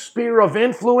actual sphere of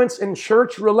influence in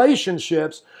church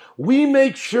relationships, we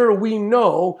make sure we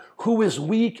know who is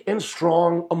weak and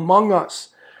strong among us.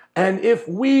 And if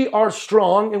we are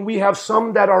strong and we have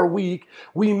some that are weak,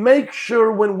 we make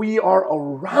sure when we are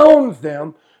around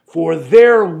them, for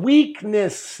their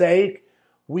weakness' sake,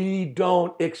 we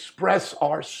don't express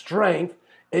our strength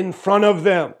in front of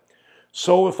them.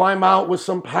 So if I'm out with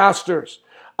some pastors,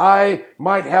 I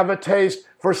might have a taste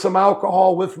for some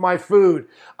alcohol with my food.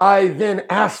 I then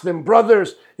ask them,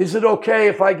 brothers, is it okay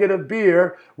if I get a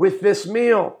beer with this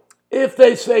meal? If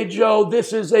they say, Joe,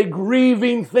 this is a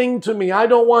grieving thing to me, I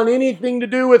don't want anything to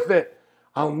do with it,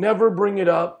 I'll never bring it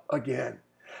up again.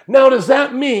 Now, does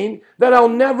that mean that I'll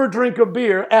never drink a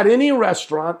beer at any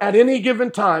restaurant at any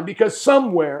given time because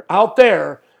somewhere out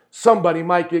there somebody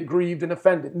might get grieved and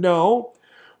offended? No.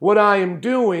 What I am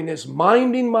doing is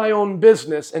minding my own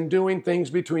business and doing things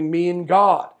between me and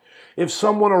God. If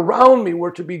someone around me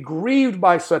were to be grieved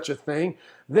by such a thing,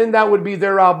 then that would be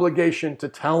their obligation to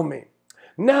tell me.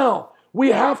 Now,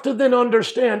 we have to then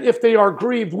understand if they are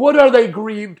grieved, what are they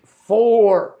grieved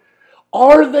for?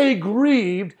 Are they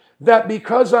grieved that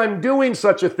because I'm doing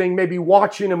such a thing, maybe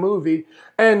watching a movie,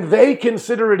 and they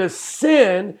consider it a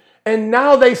sin, and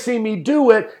now they see me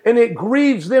do it, and it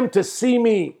grieves them to see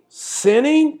me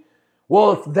sinning?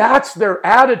 Well, if that's their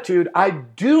attitude, I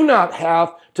do not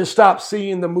have to stop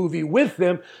seeing the movie with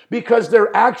them because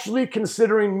they're actually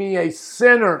considering me a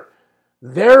sinner.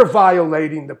 They're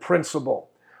violating the principle.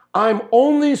 I'm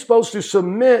only supposed to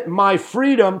submit my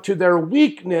freedom to their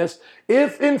weakness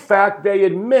if, in fact, they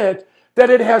admit that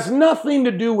it has nothing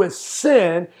to do with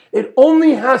sin. It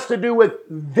only has to do with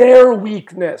their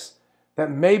weakness. That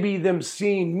maybe them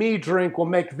seeing me drink will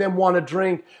make them want to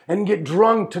drink and get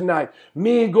drunk tonight.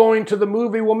 Me going to the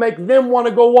movie will make them want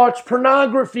to go watch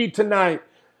pornography tonight.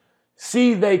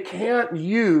 See, they can't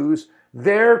use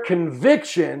their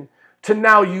conviction to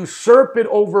now usurp it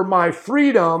over my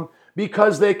freedom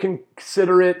because they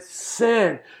consider it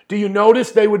sin. Do you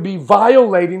notice they would be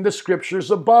violating the scriptures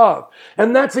above?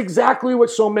 And that's exactly what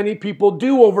so many people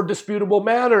do over disputable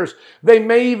matters. They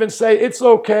may even say, it's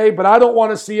okay, but I don't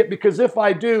want to see it because if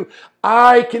I do,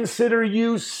 I consider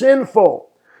you sinful.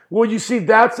 Well, you see,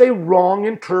 that's a wrong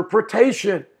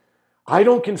interpretation. I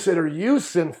don't consider you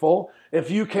sinful if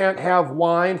you can't have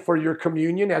wine for your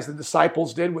communion as the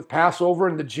disciples did with Passover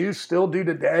and the Jews still do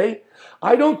today.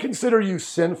 I don't consider you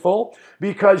sinful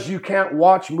because you can't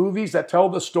watch movies that tell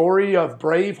the story of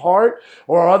Braveheart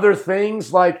or other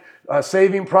things like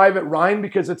Saving Private Ryan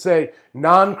because it's a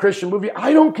non-Christian movie.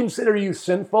 I don't consider you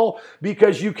sinful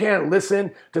because you can't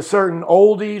listen to certain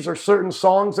oldies or certain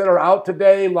songs that are out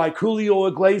today like Julio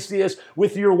Iglesias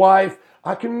with your wife.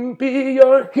 I can be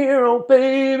your hero,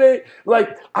 baby.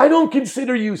 Like, I don't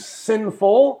consider you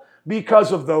sinful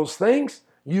because of those things.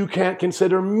 You can't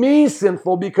consider me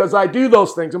sinful because I do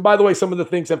those things. And by the way, some of the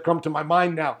things have come to my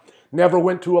mind now. Never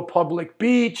went to a public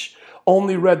beach,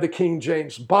 only read the King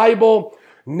James Bible,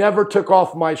 never took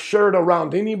off my shirt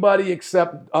around anybody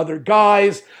except other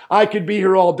guys. I could be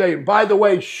here all day. And by the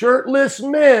way, shirtless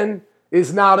men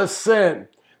is not a sin.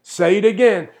 Say it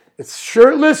again. It's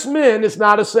shirtless men is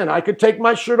not a sin. I could take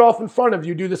my shirt off in front of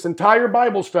you, do this entire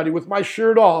Bible study with my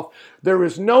shirt off. There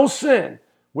is no sin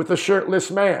with a shirtless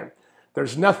man.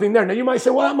 There's nothing there. Now you might say,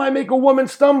 well, that might make a woman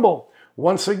stumble.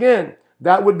 Once again,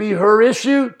 that would be her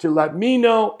issue to let me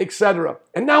know, etc.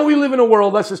 And now we live in a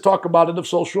world, let's just talk about it, of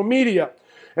social media.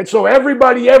 And so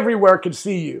everybody everywhere can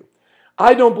see you.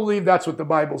 I don't believe that's what the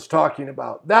Bible's talking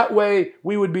about. That way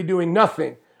we would be doing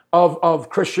nothing of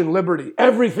Christian liberty.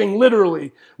 Everything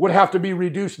literally would have to be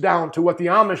reduced down to what the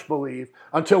Amish believe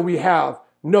until we have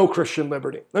no Christian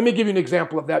liberty. Let me give you an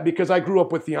example of that because I grew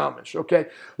up with the Amish, okay?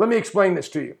 Let me explain this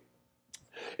to you.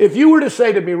 If you were to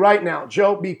say to me right now,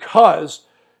 Joe, because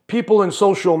people in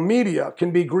social media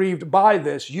can be grieved by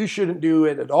this, you shouldn't do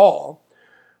it at all,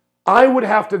 I would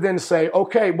have to then say,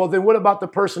 okay, well then what about the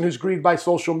person who's grieved by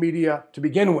social media to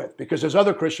begin with? Because there's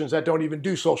other Christians that don't even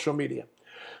do social media.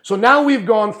 So now we've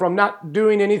gone from not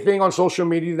doing anything on social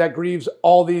media that grieves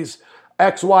all these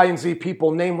X, Y, and Z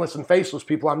people, nameless and faceless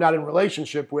people I'm not in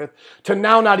relationship with, to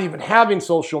now not even having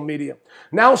social media.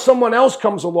 Now someone else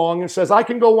comes along and says, I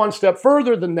can go one step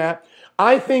further than that.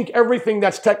 I think everything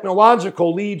that's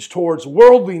technological leads towards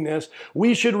worldliness.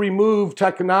 We should remove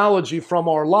technology from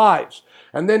our lives.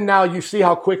 And then now you see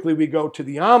how quickly we go to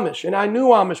the Amish. And I knew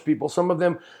Amish people. Some of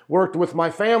them worked with my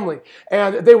family.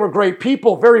 And they were great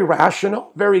people, very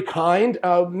rational, very kind.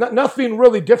 Nothing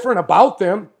really different about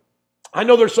them. I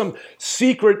know there's some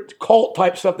secret cult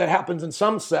type stuff that happens in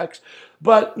some sects,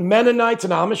 but Mennonites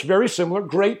and Amish, very similar,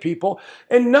 great people,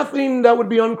 and nothing that would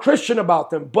be unchristian about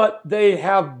them. But they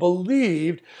have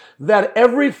believed that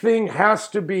everything has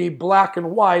to be black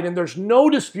and white, and there's no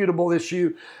disputable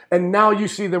issue. And now you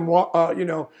see them,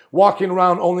 walking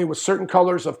around only with certain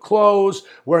colors of clothes,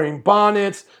 wearing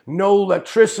bonnets, no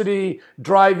electricity,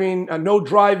 driving, no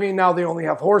driving. Now they only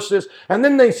have horses, and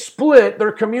then they split.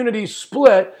 Their communities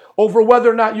split over whether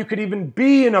or not you could even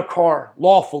be in a car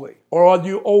lawfully, or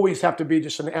you always have to be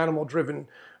just an animal-driven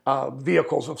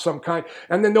vehicles of some kind.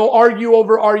 And then they'll argue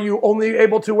over, are you only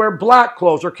able to wear black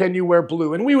clothes or can you wear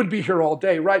blue? And we would be here all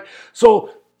day, right?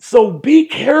 So be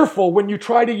careful when you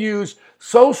try to use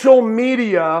social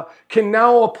media can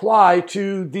now apply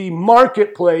to the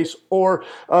marketplace or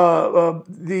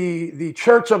the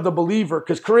church of the believer,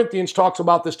 because Corinthians talks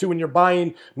about this too when you're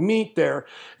buying meat there.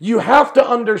 You have to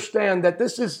understand that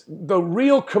this is the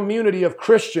real community of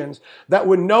Christians that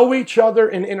would know each other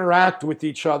and interact with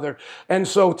each other. And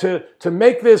so to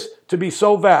make this to be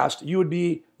so vast, you would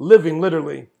be living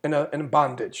literally in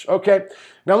bondage. Okay,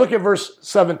 now look at verse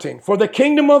 17. For the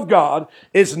kingdom of God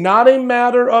is not a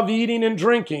matter of eating and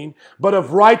drinking, but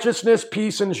of righteousness,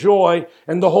 peace, and joy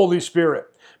in the Holy Spirit.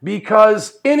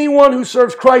 Because anyone who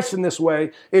serves Christ in this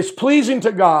way is pleasing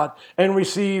to God and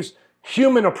receives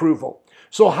human approval.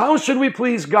 So how should we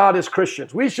please God as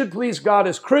Christians? We should please God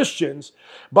as Christians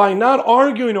by not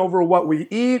arguing over what we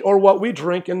eat or what we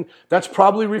drink, and that's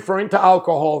probably referring to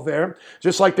alcohol there.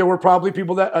 Just like there were probably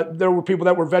people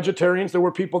that were vegetarians, there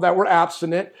were people that were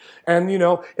abstinent, and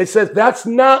it says that's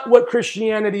not what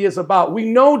Christianity is about.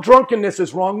 We know drunkenness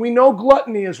is wrong, we know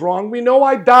gluttony is wrong, we know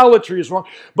idolatry is wrong,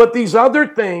 but these other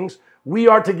things we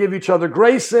are to give each other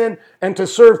grace in and to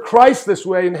serve Christ this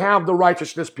way and have the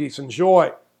righteousness, peace, and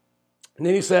joy. And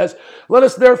then he says, let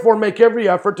us therefore make every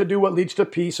effort to do what leads to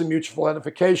peace and mutual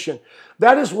edification.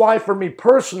 That is why for me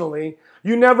personally,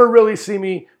 you never really see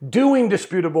me doing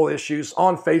disputable issues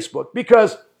on Facebook,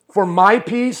 because for my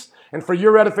peace and for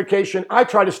your edification, I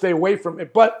try to stay away from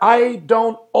it. But I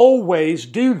don't always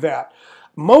do that.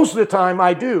 Most of the time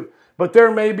I do. But there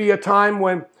may be a time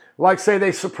when, like say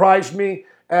they surprised me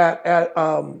at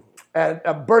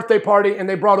a birthday party and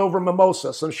they brought over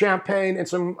mimosa, some champagne and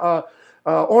some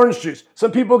orange juice.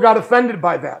 Some people got offended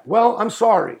by that. Well, I'm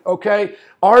sorry, okay?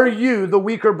 Are you the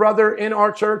weaker brother in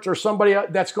our church or somebody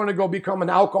that's going to go become an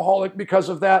alcoholic because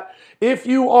of that? If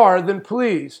you are, then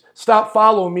please stop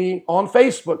following me on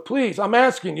Facebook. Please, I'm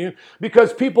asking you,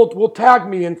 because people will tag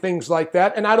me in things like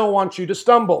that, and I don't want you to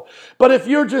stumble. But if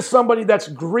you're just somebody that's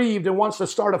grieved and wants to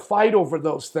start a fight over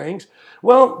those things,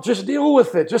 well, just deal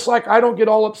with it. Just like I don't get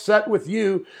all upset with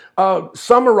you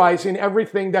summarizing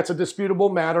everything that's a disputable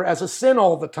matter as a sin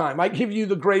all the time. I give you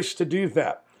the grace to do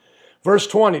that. Verse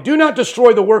 20, do not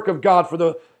destroy the work of God for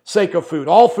the sake of food.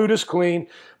 All food is clean,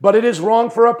 but it is wrong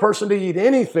for a person to eat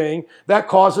anything that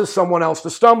causes someone else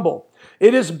to stumble.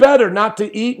 It is better not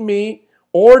to eat meat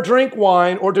or drink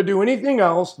wine, or to do anything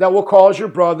else that will cause your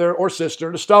brother or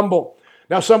sister to stumble.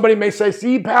 Now somebody may say,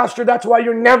 see, Pastor, that's why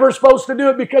you're never supposed to do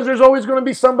it, because there's always going to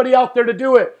be somebody out there to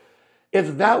do it.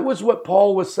 If that was what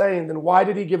Paul was saying, then why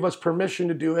did he give us permission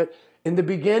to do it in the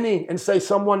beginning and say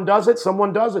someone does it,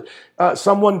 someone does it,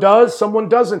 someone does, someone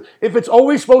doesn't? If it's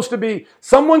always supposed to be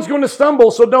someone's going to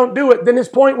stumble, so don't do it, then his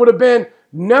point would have been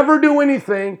never do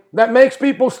anything that makes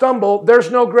people stumble. There's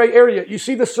no gray area. You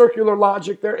see the circular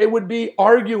logic there? It would be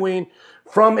arguing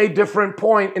from a different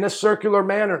point in a circular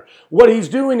manner. What he's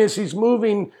doing is he's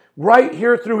moving right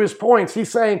here through his points. He's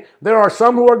saying there are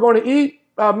some who are going to eat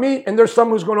meat, and there's some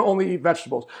who's going to only eat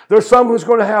vegetables. There's some who's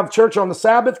going to have church on the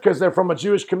Sabbath because they're from a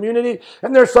Jewish community,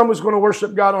 and there's some who's going to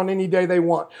worship God on any day they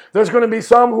want. There's going to be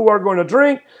some who are going to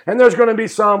drink, and there's going to be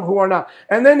some who are not.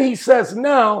 And then he says,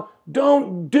 now,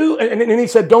 don't do, and he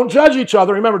said, don't judge each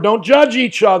other. Remember, don't judge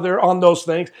each other on those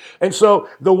things. And so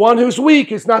the one who's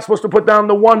weak is not supposed to put down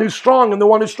the one who's strong, and the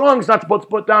one who's strong is not supposed to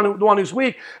put down the one who's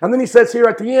weak. And then he says here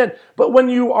at the end, but when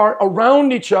you are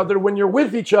around each other, when you're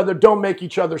with each other, don't make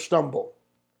each other stumble.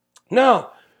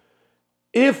 Now,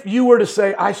 if you were to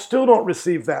say, I still don't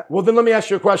receive that, well, then let me ask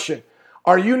you a question.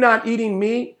 Are you not eating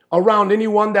meat around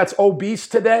anyone that's obese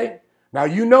today? Now,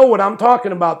 you know what I'm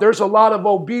talking about. There's a lot of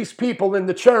obese people in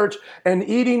the church, and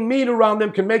eating meat around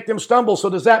them can make them stumble. So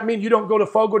does that mean you don't go to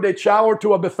Fogo de Chao or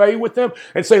to a buffet with them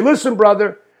and say, listen,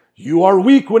 brother, you are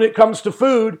weak when it comes to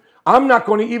food. I'm not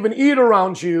going to even eat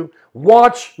around you.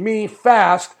 Watch me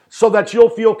fast so that you'll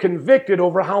feel convicted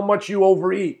over how much you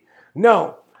overeat.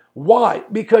 No. Why?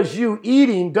 Because you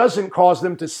eating doesn't cause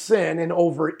them to sin and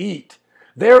overeat.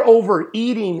 Their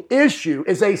overeating issue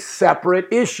is a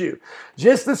separate issue.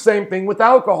 Just the same thing with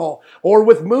alcohol or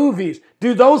with movies.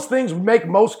 Do those things make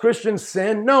most Christians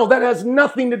sin? No, that has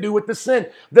nothing to do with the sin.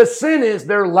 The sin is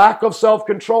their lack of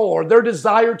self-control or their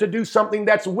desire to do something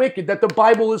that's wicked, that the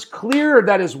Bible is clear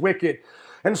that is wicked.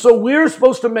 And so we're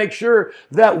supposed to make sure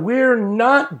that we're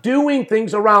not doing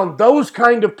things around those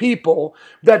kind of people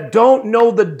that don't know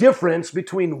the difference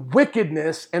between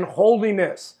wickedness and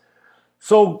holiness.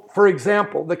 So, for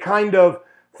example, the kind of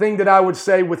thing that I would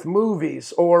say with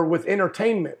movies or with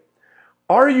entertainment,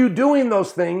 are you doing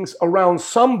those things around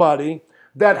somebody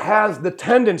that has the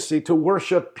tendency to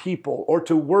worship people or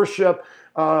to worship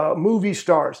movie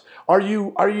stars? Are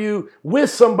you with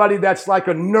somebody that's like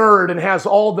a nerd and has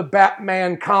all the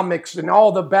Batman comics and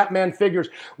all the Batman figures?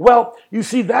 Well, you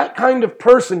see, that kind of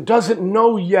person doesn't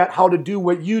know yet how to do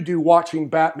what you do watching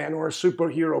Batman or a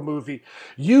superhero movie.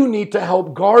 You need to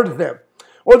help guard them.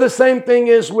 Or the same thing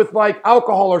is with like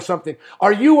alcohol or something.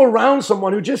 Are you around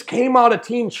someone who just came out of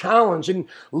Teen Challenge and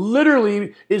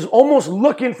literally is almost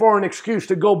looking for an excuse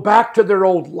to go back to their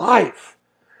old life?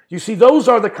 You see, those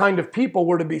are the kind of people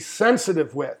we're to be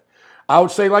sensitive with. I would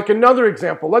say like another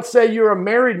example. Let's say you're a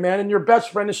married man and your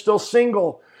best friend is still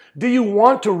single. Do you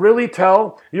want to really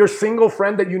tell your single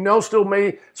friend that you know still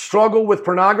may struggle with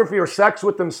pornography or sex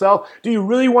with themselves? Do you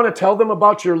really want to tell them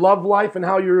about your love life and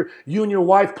how you and your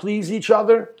wife please each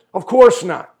other? Of course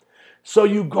not. So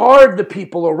you guard the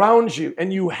people around you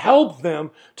and you help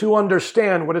them to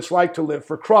understand what it's like to live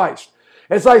for Christ.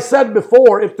 As I said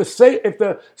before, if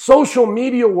the social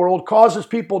media world causes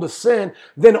people to sin,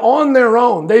 then on their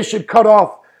own, they should cut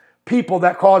off people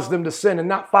that cause them to sin and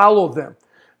not follow them.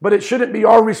 But it shouldn't be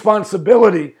our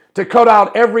responsibility to cut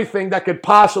out everything that could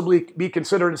possibly be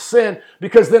considered a sin,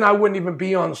 because then I wouldn't even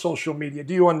be on social media.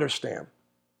 Do you understand?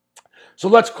 So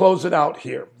let's close it out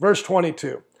here. Verse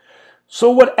 22.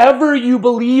 So whatever you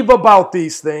believe about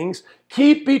these things,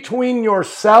 keep between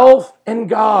yourself and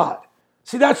God.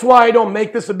 See, that's why I don't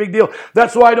make this a big deal.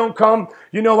 That's why I don't come,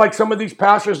 like some of these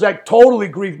pastors that totally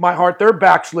grieve my heart. They're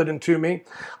backslidden to me.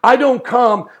 I don't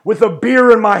come with a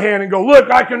beer in my hand and go, look,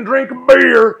 I can drink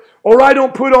beer. Or I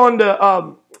don't put on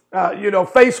the,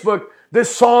 Facebook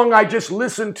this song I just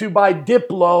listened to by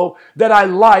Diplo that I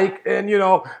like. And,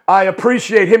 I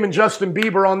appreciate him and Justin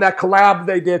Bieber on that collab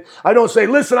they did. I don't say,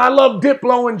 listen, I love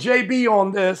Diplo and JB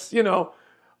on this.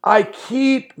 I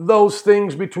keep those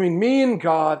things between me and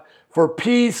God for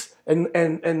peace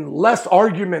and less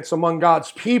arguments among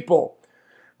God's people.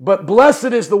 But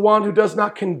blessed is the one who does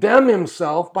not condemn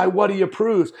himself by what he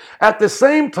approves. At the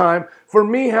same time, for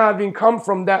me having come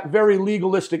from that very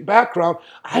legalistic background,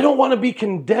 I don't want to be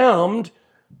condemned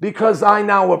because I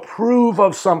now approve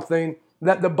of something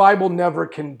that the Bible never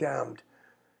condemned.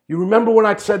 You remember when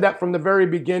I said that from the very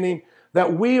beginning?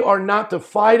 That we are not to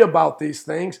fight about these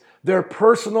things. They're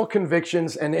personal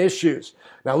convictions and issues.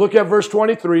 Now look at verse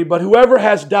 23. But whoever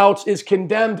has doubts is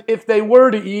condemned if they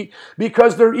were to eat,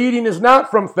 because their eating is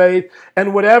not from faith,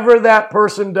 and whatever that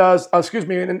person does,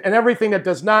 and everything that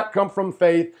does not come from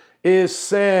faith is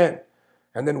sin.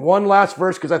 And then one last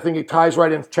verse, because I think it ties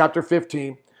right in chapter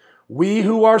 15. We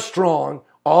who are strong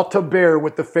ought to bear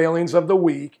with the failings of the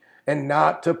weak and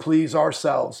not to please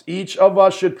ourselves. Each of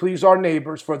us should please our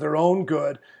neighbors for their own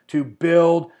good, to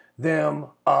build them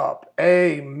up.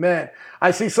 Amen.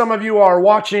 I see some of you are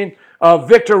watching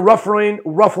Victor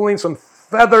ruffling some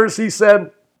feathers, he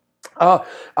said.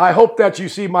 I hope that you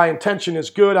see my intention is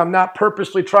good. I'm not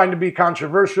purposely trying to be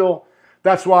controversial.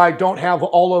 That's why I don't have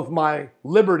all of my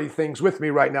liberty things with me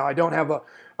right now. I don't have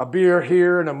a beer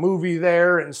here and a movie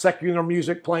there and secular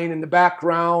music playing in the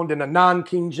background and a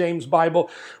non-King James Bible.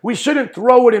 We shouldn't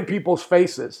throw it in people's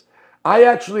faces. I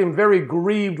actually am very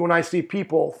grieved when I see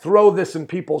people throw this in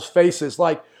people's faces.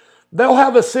 Like, they'll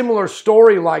have a similar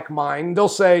story like mine. They'll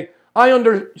say, I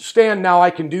understand now I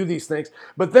can do these things.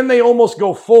 But then they almost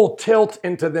go full tilt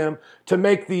into them to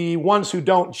make the ones who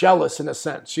don't jealous, in a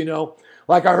sense, you know.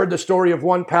 Like I heard the story of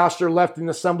one pastor left an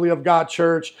Assembly of God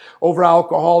church over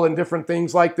alcohol and different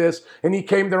things like this. And he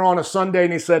came there on a Sunday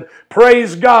and he said,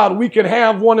 praise God, we can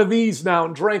have one of these now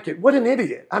and drink it. What an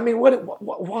idiot. I mean,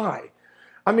 why?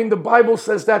 I mean, the Bible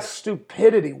says that's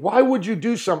stupidity. Why would you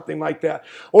do something like that?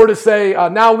 Or to say,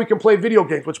 now we can play video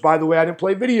games, which, by the way, I didn't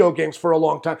play video games for a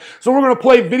long time. So we're going to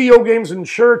play video games in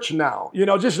church now. You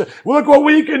know, just look what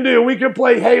we can do. We can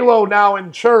play Halo now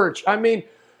in church. I mean,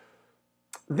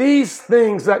 these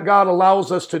things that God allows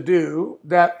us to do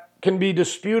that can be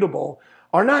disputable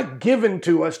are not given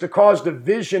to us to cause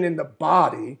division in the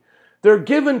body. They're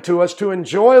given to us to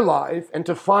enjoy life and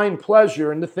to find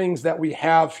pleasure in the things that we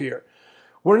have here.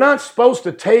 We're not supposed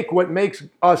to take what makes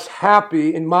us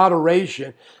happy in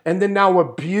moderation and then now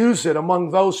abuse it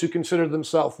among those who consider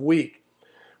themselves weak.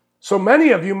 So many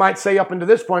of you might say up until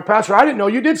this point, Pastor, I didn't know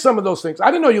you did some of those things.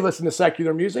 I didn't know you listened to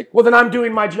secular music. Well, then I'm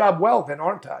doing my job well then,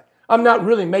 aren't I? I'm not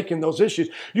really making those issues.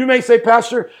 You may say,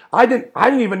 Pastor, I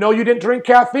didn't even know you didn't drink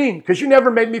caffeine because you never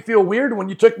made me feel weird when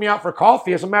you took me out for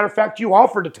coffee. As a matter of fact, you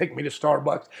offered to take me to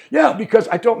Starbucks. Yeah, because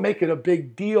I don't make it a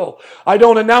big deal. I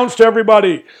don't announce to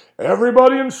everybody in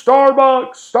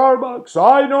Starbucks,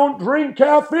 I don't drink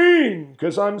caffeine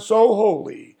because I'm so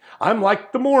holy. I'm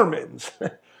like the Mormons.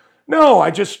 No,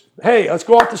 hey, let's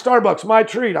go out to Starbucks, my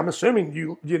treat. I'm assuming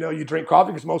you drink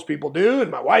coffee because most people do, and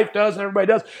my wife does, and everybody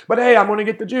does. But hey, I'm going to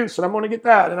get the juice, and I'm going to get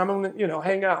that, and I'm going to,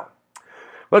 hang out.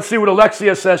 Let's see what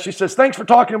Alexia says. She says, thanks for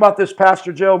talking about this,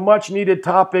 Pastor Joe. Much needed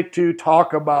topic to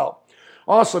talk about.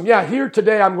 Awesome. Yeah, here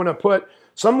today I'm going to put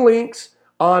some links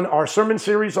on our sermon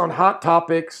series on hot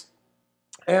topics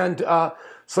and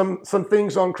some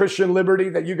things on Christian liberty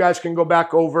that you guys can go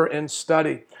back over and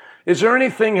study. Is there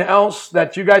anything else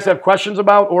that you guys have questions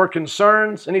about or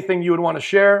concerns? Anything you would want to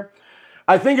share?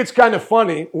 I think it's kind of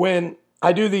funny when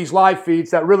I do these live feeds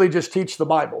that really just teach the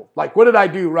Bible. Like, what did I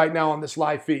do right now on this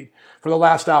live feed for the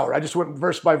last hour? I just went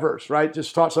verse by verse, right?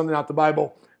 Just taught something out the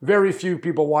Bible. Very few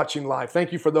people watching live.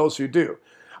 Thank you for those who do.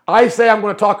 I say I'm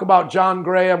going to talk about John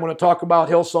Gray. I'm going to talk about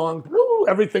Hillsong. Woo,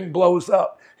 everything blows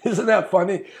up. Isn't that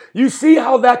funny? You see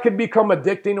how that could become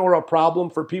addicting or a problem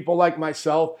for people like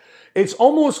myself? It's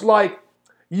almost like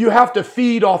you have to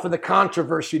feed off of the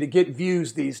controversy to get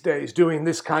views these days, doing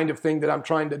this kind of thing that I'm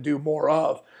trying to do more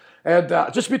of. And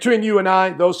just between you and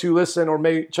I, those who listen or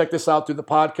may check this out through the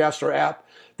podcast or app,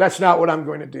 that's not what I'm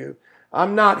going to do.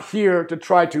 I'm not here to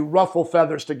try to ruffle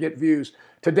feathers to get views.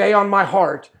 Today on my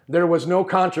heart, there was no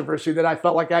controversy that I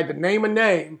felt like I had to name a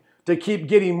name to keep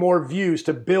getting more views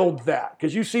to build that.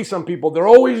 Because you see some people, they're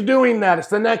always doing that. It's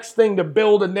the next thing to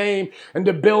build a name and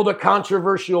to build a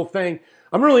controversial thing.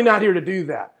 I'm really not here to do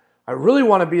that. I really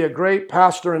want to be a great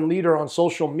pastor and leader on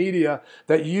social media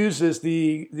that uses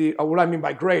what I mean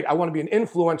by great, I want to be an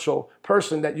influential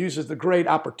person that uses the great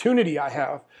opportunity I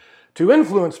have to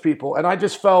influence people. And I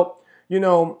just felt,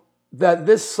 that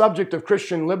this subject of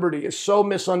Christian liberty is so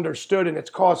misunderstood and it's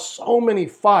caused so many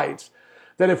fights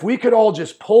that if we could all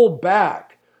just pull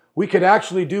back, we could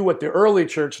actually do what the early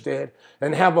church did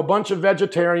and have a bunch of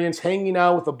vegetarians hanging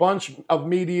out with a bunch of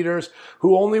meat eaters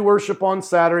who only worship on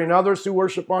Saturday and others who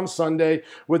worship on Sunday,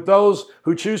 with those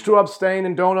who choose to abstain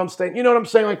and don't abstain. You know what I'm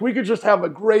saying? Like, we could just have a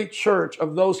great church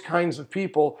of those kinds of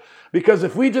people, because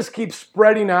if we just keep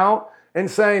spreading out and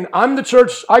saying, I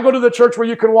go to the church where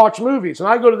you can watch movies, and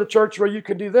I go to the church where you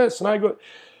can do this, and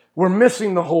we're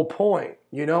missing the whole point,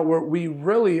 we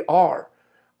really are.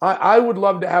 I would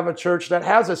love to have a church that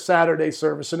has a Saturday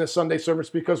service and a Sunday service,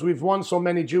 because we've won so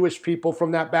many Jewish people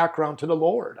from that background to the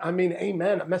Lord. I mean,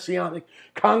 amen, a messianic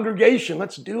congregation.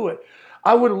 Let's do it.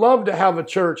 I would love to have a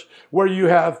church where you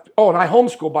have, and I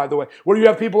homeschool, by the way, where you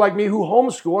have people like me who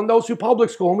homeschool and those who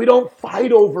public school, and we don't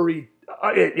fight over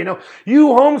it. You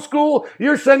homeschool,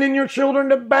 you're sending your children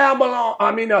to Babylon.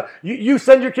 You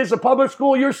send your kids to public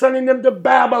school, you're sending them to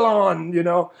Babylon.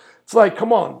 It's like,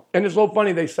 come on. And it's so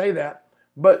funny they say that.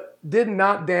 But did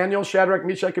not Daniel, Shadrach,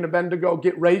 Meshach, and Abednego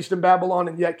get raised in Babylon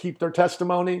and yet keep their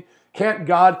testimony? Can't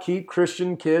God keep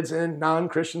Christian kids in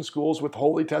non-Christian schools with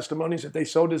holy testimonies if they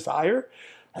so desire?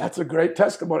 That's a great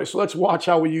testimony. So let's watch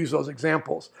how we use those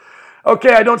examples.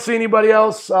 Okay, I don't see anybody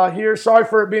else here. Sorry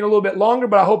for it being a little bit longer,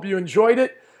 but I hope you enjoyed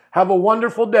it. Have a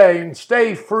wonderful day and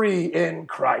stay free in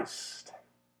Christ.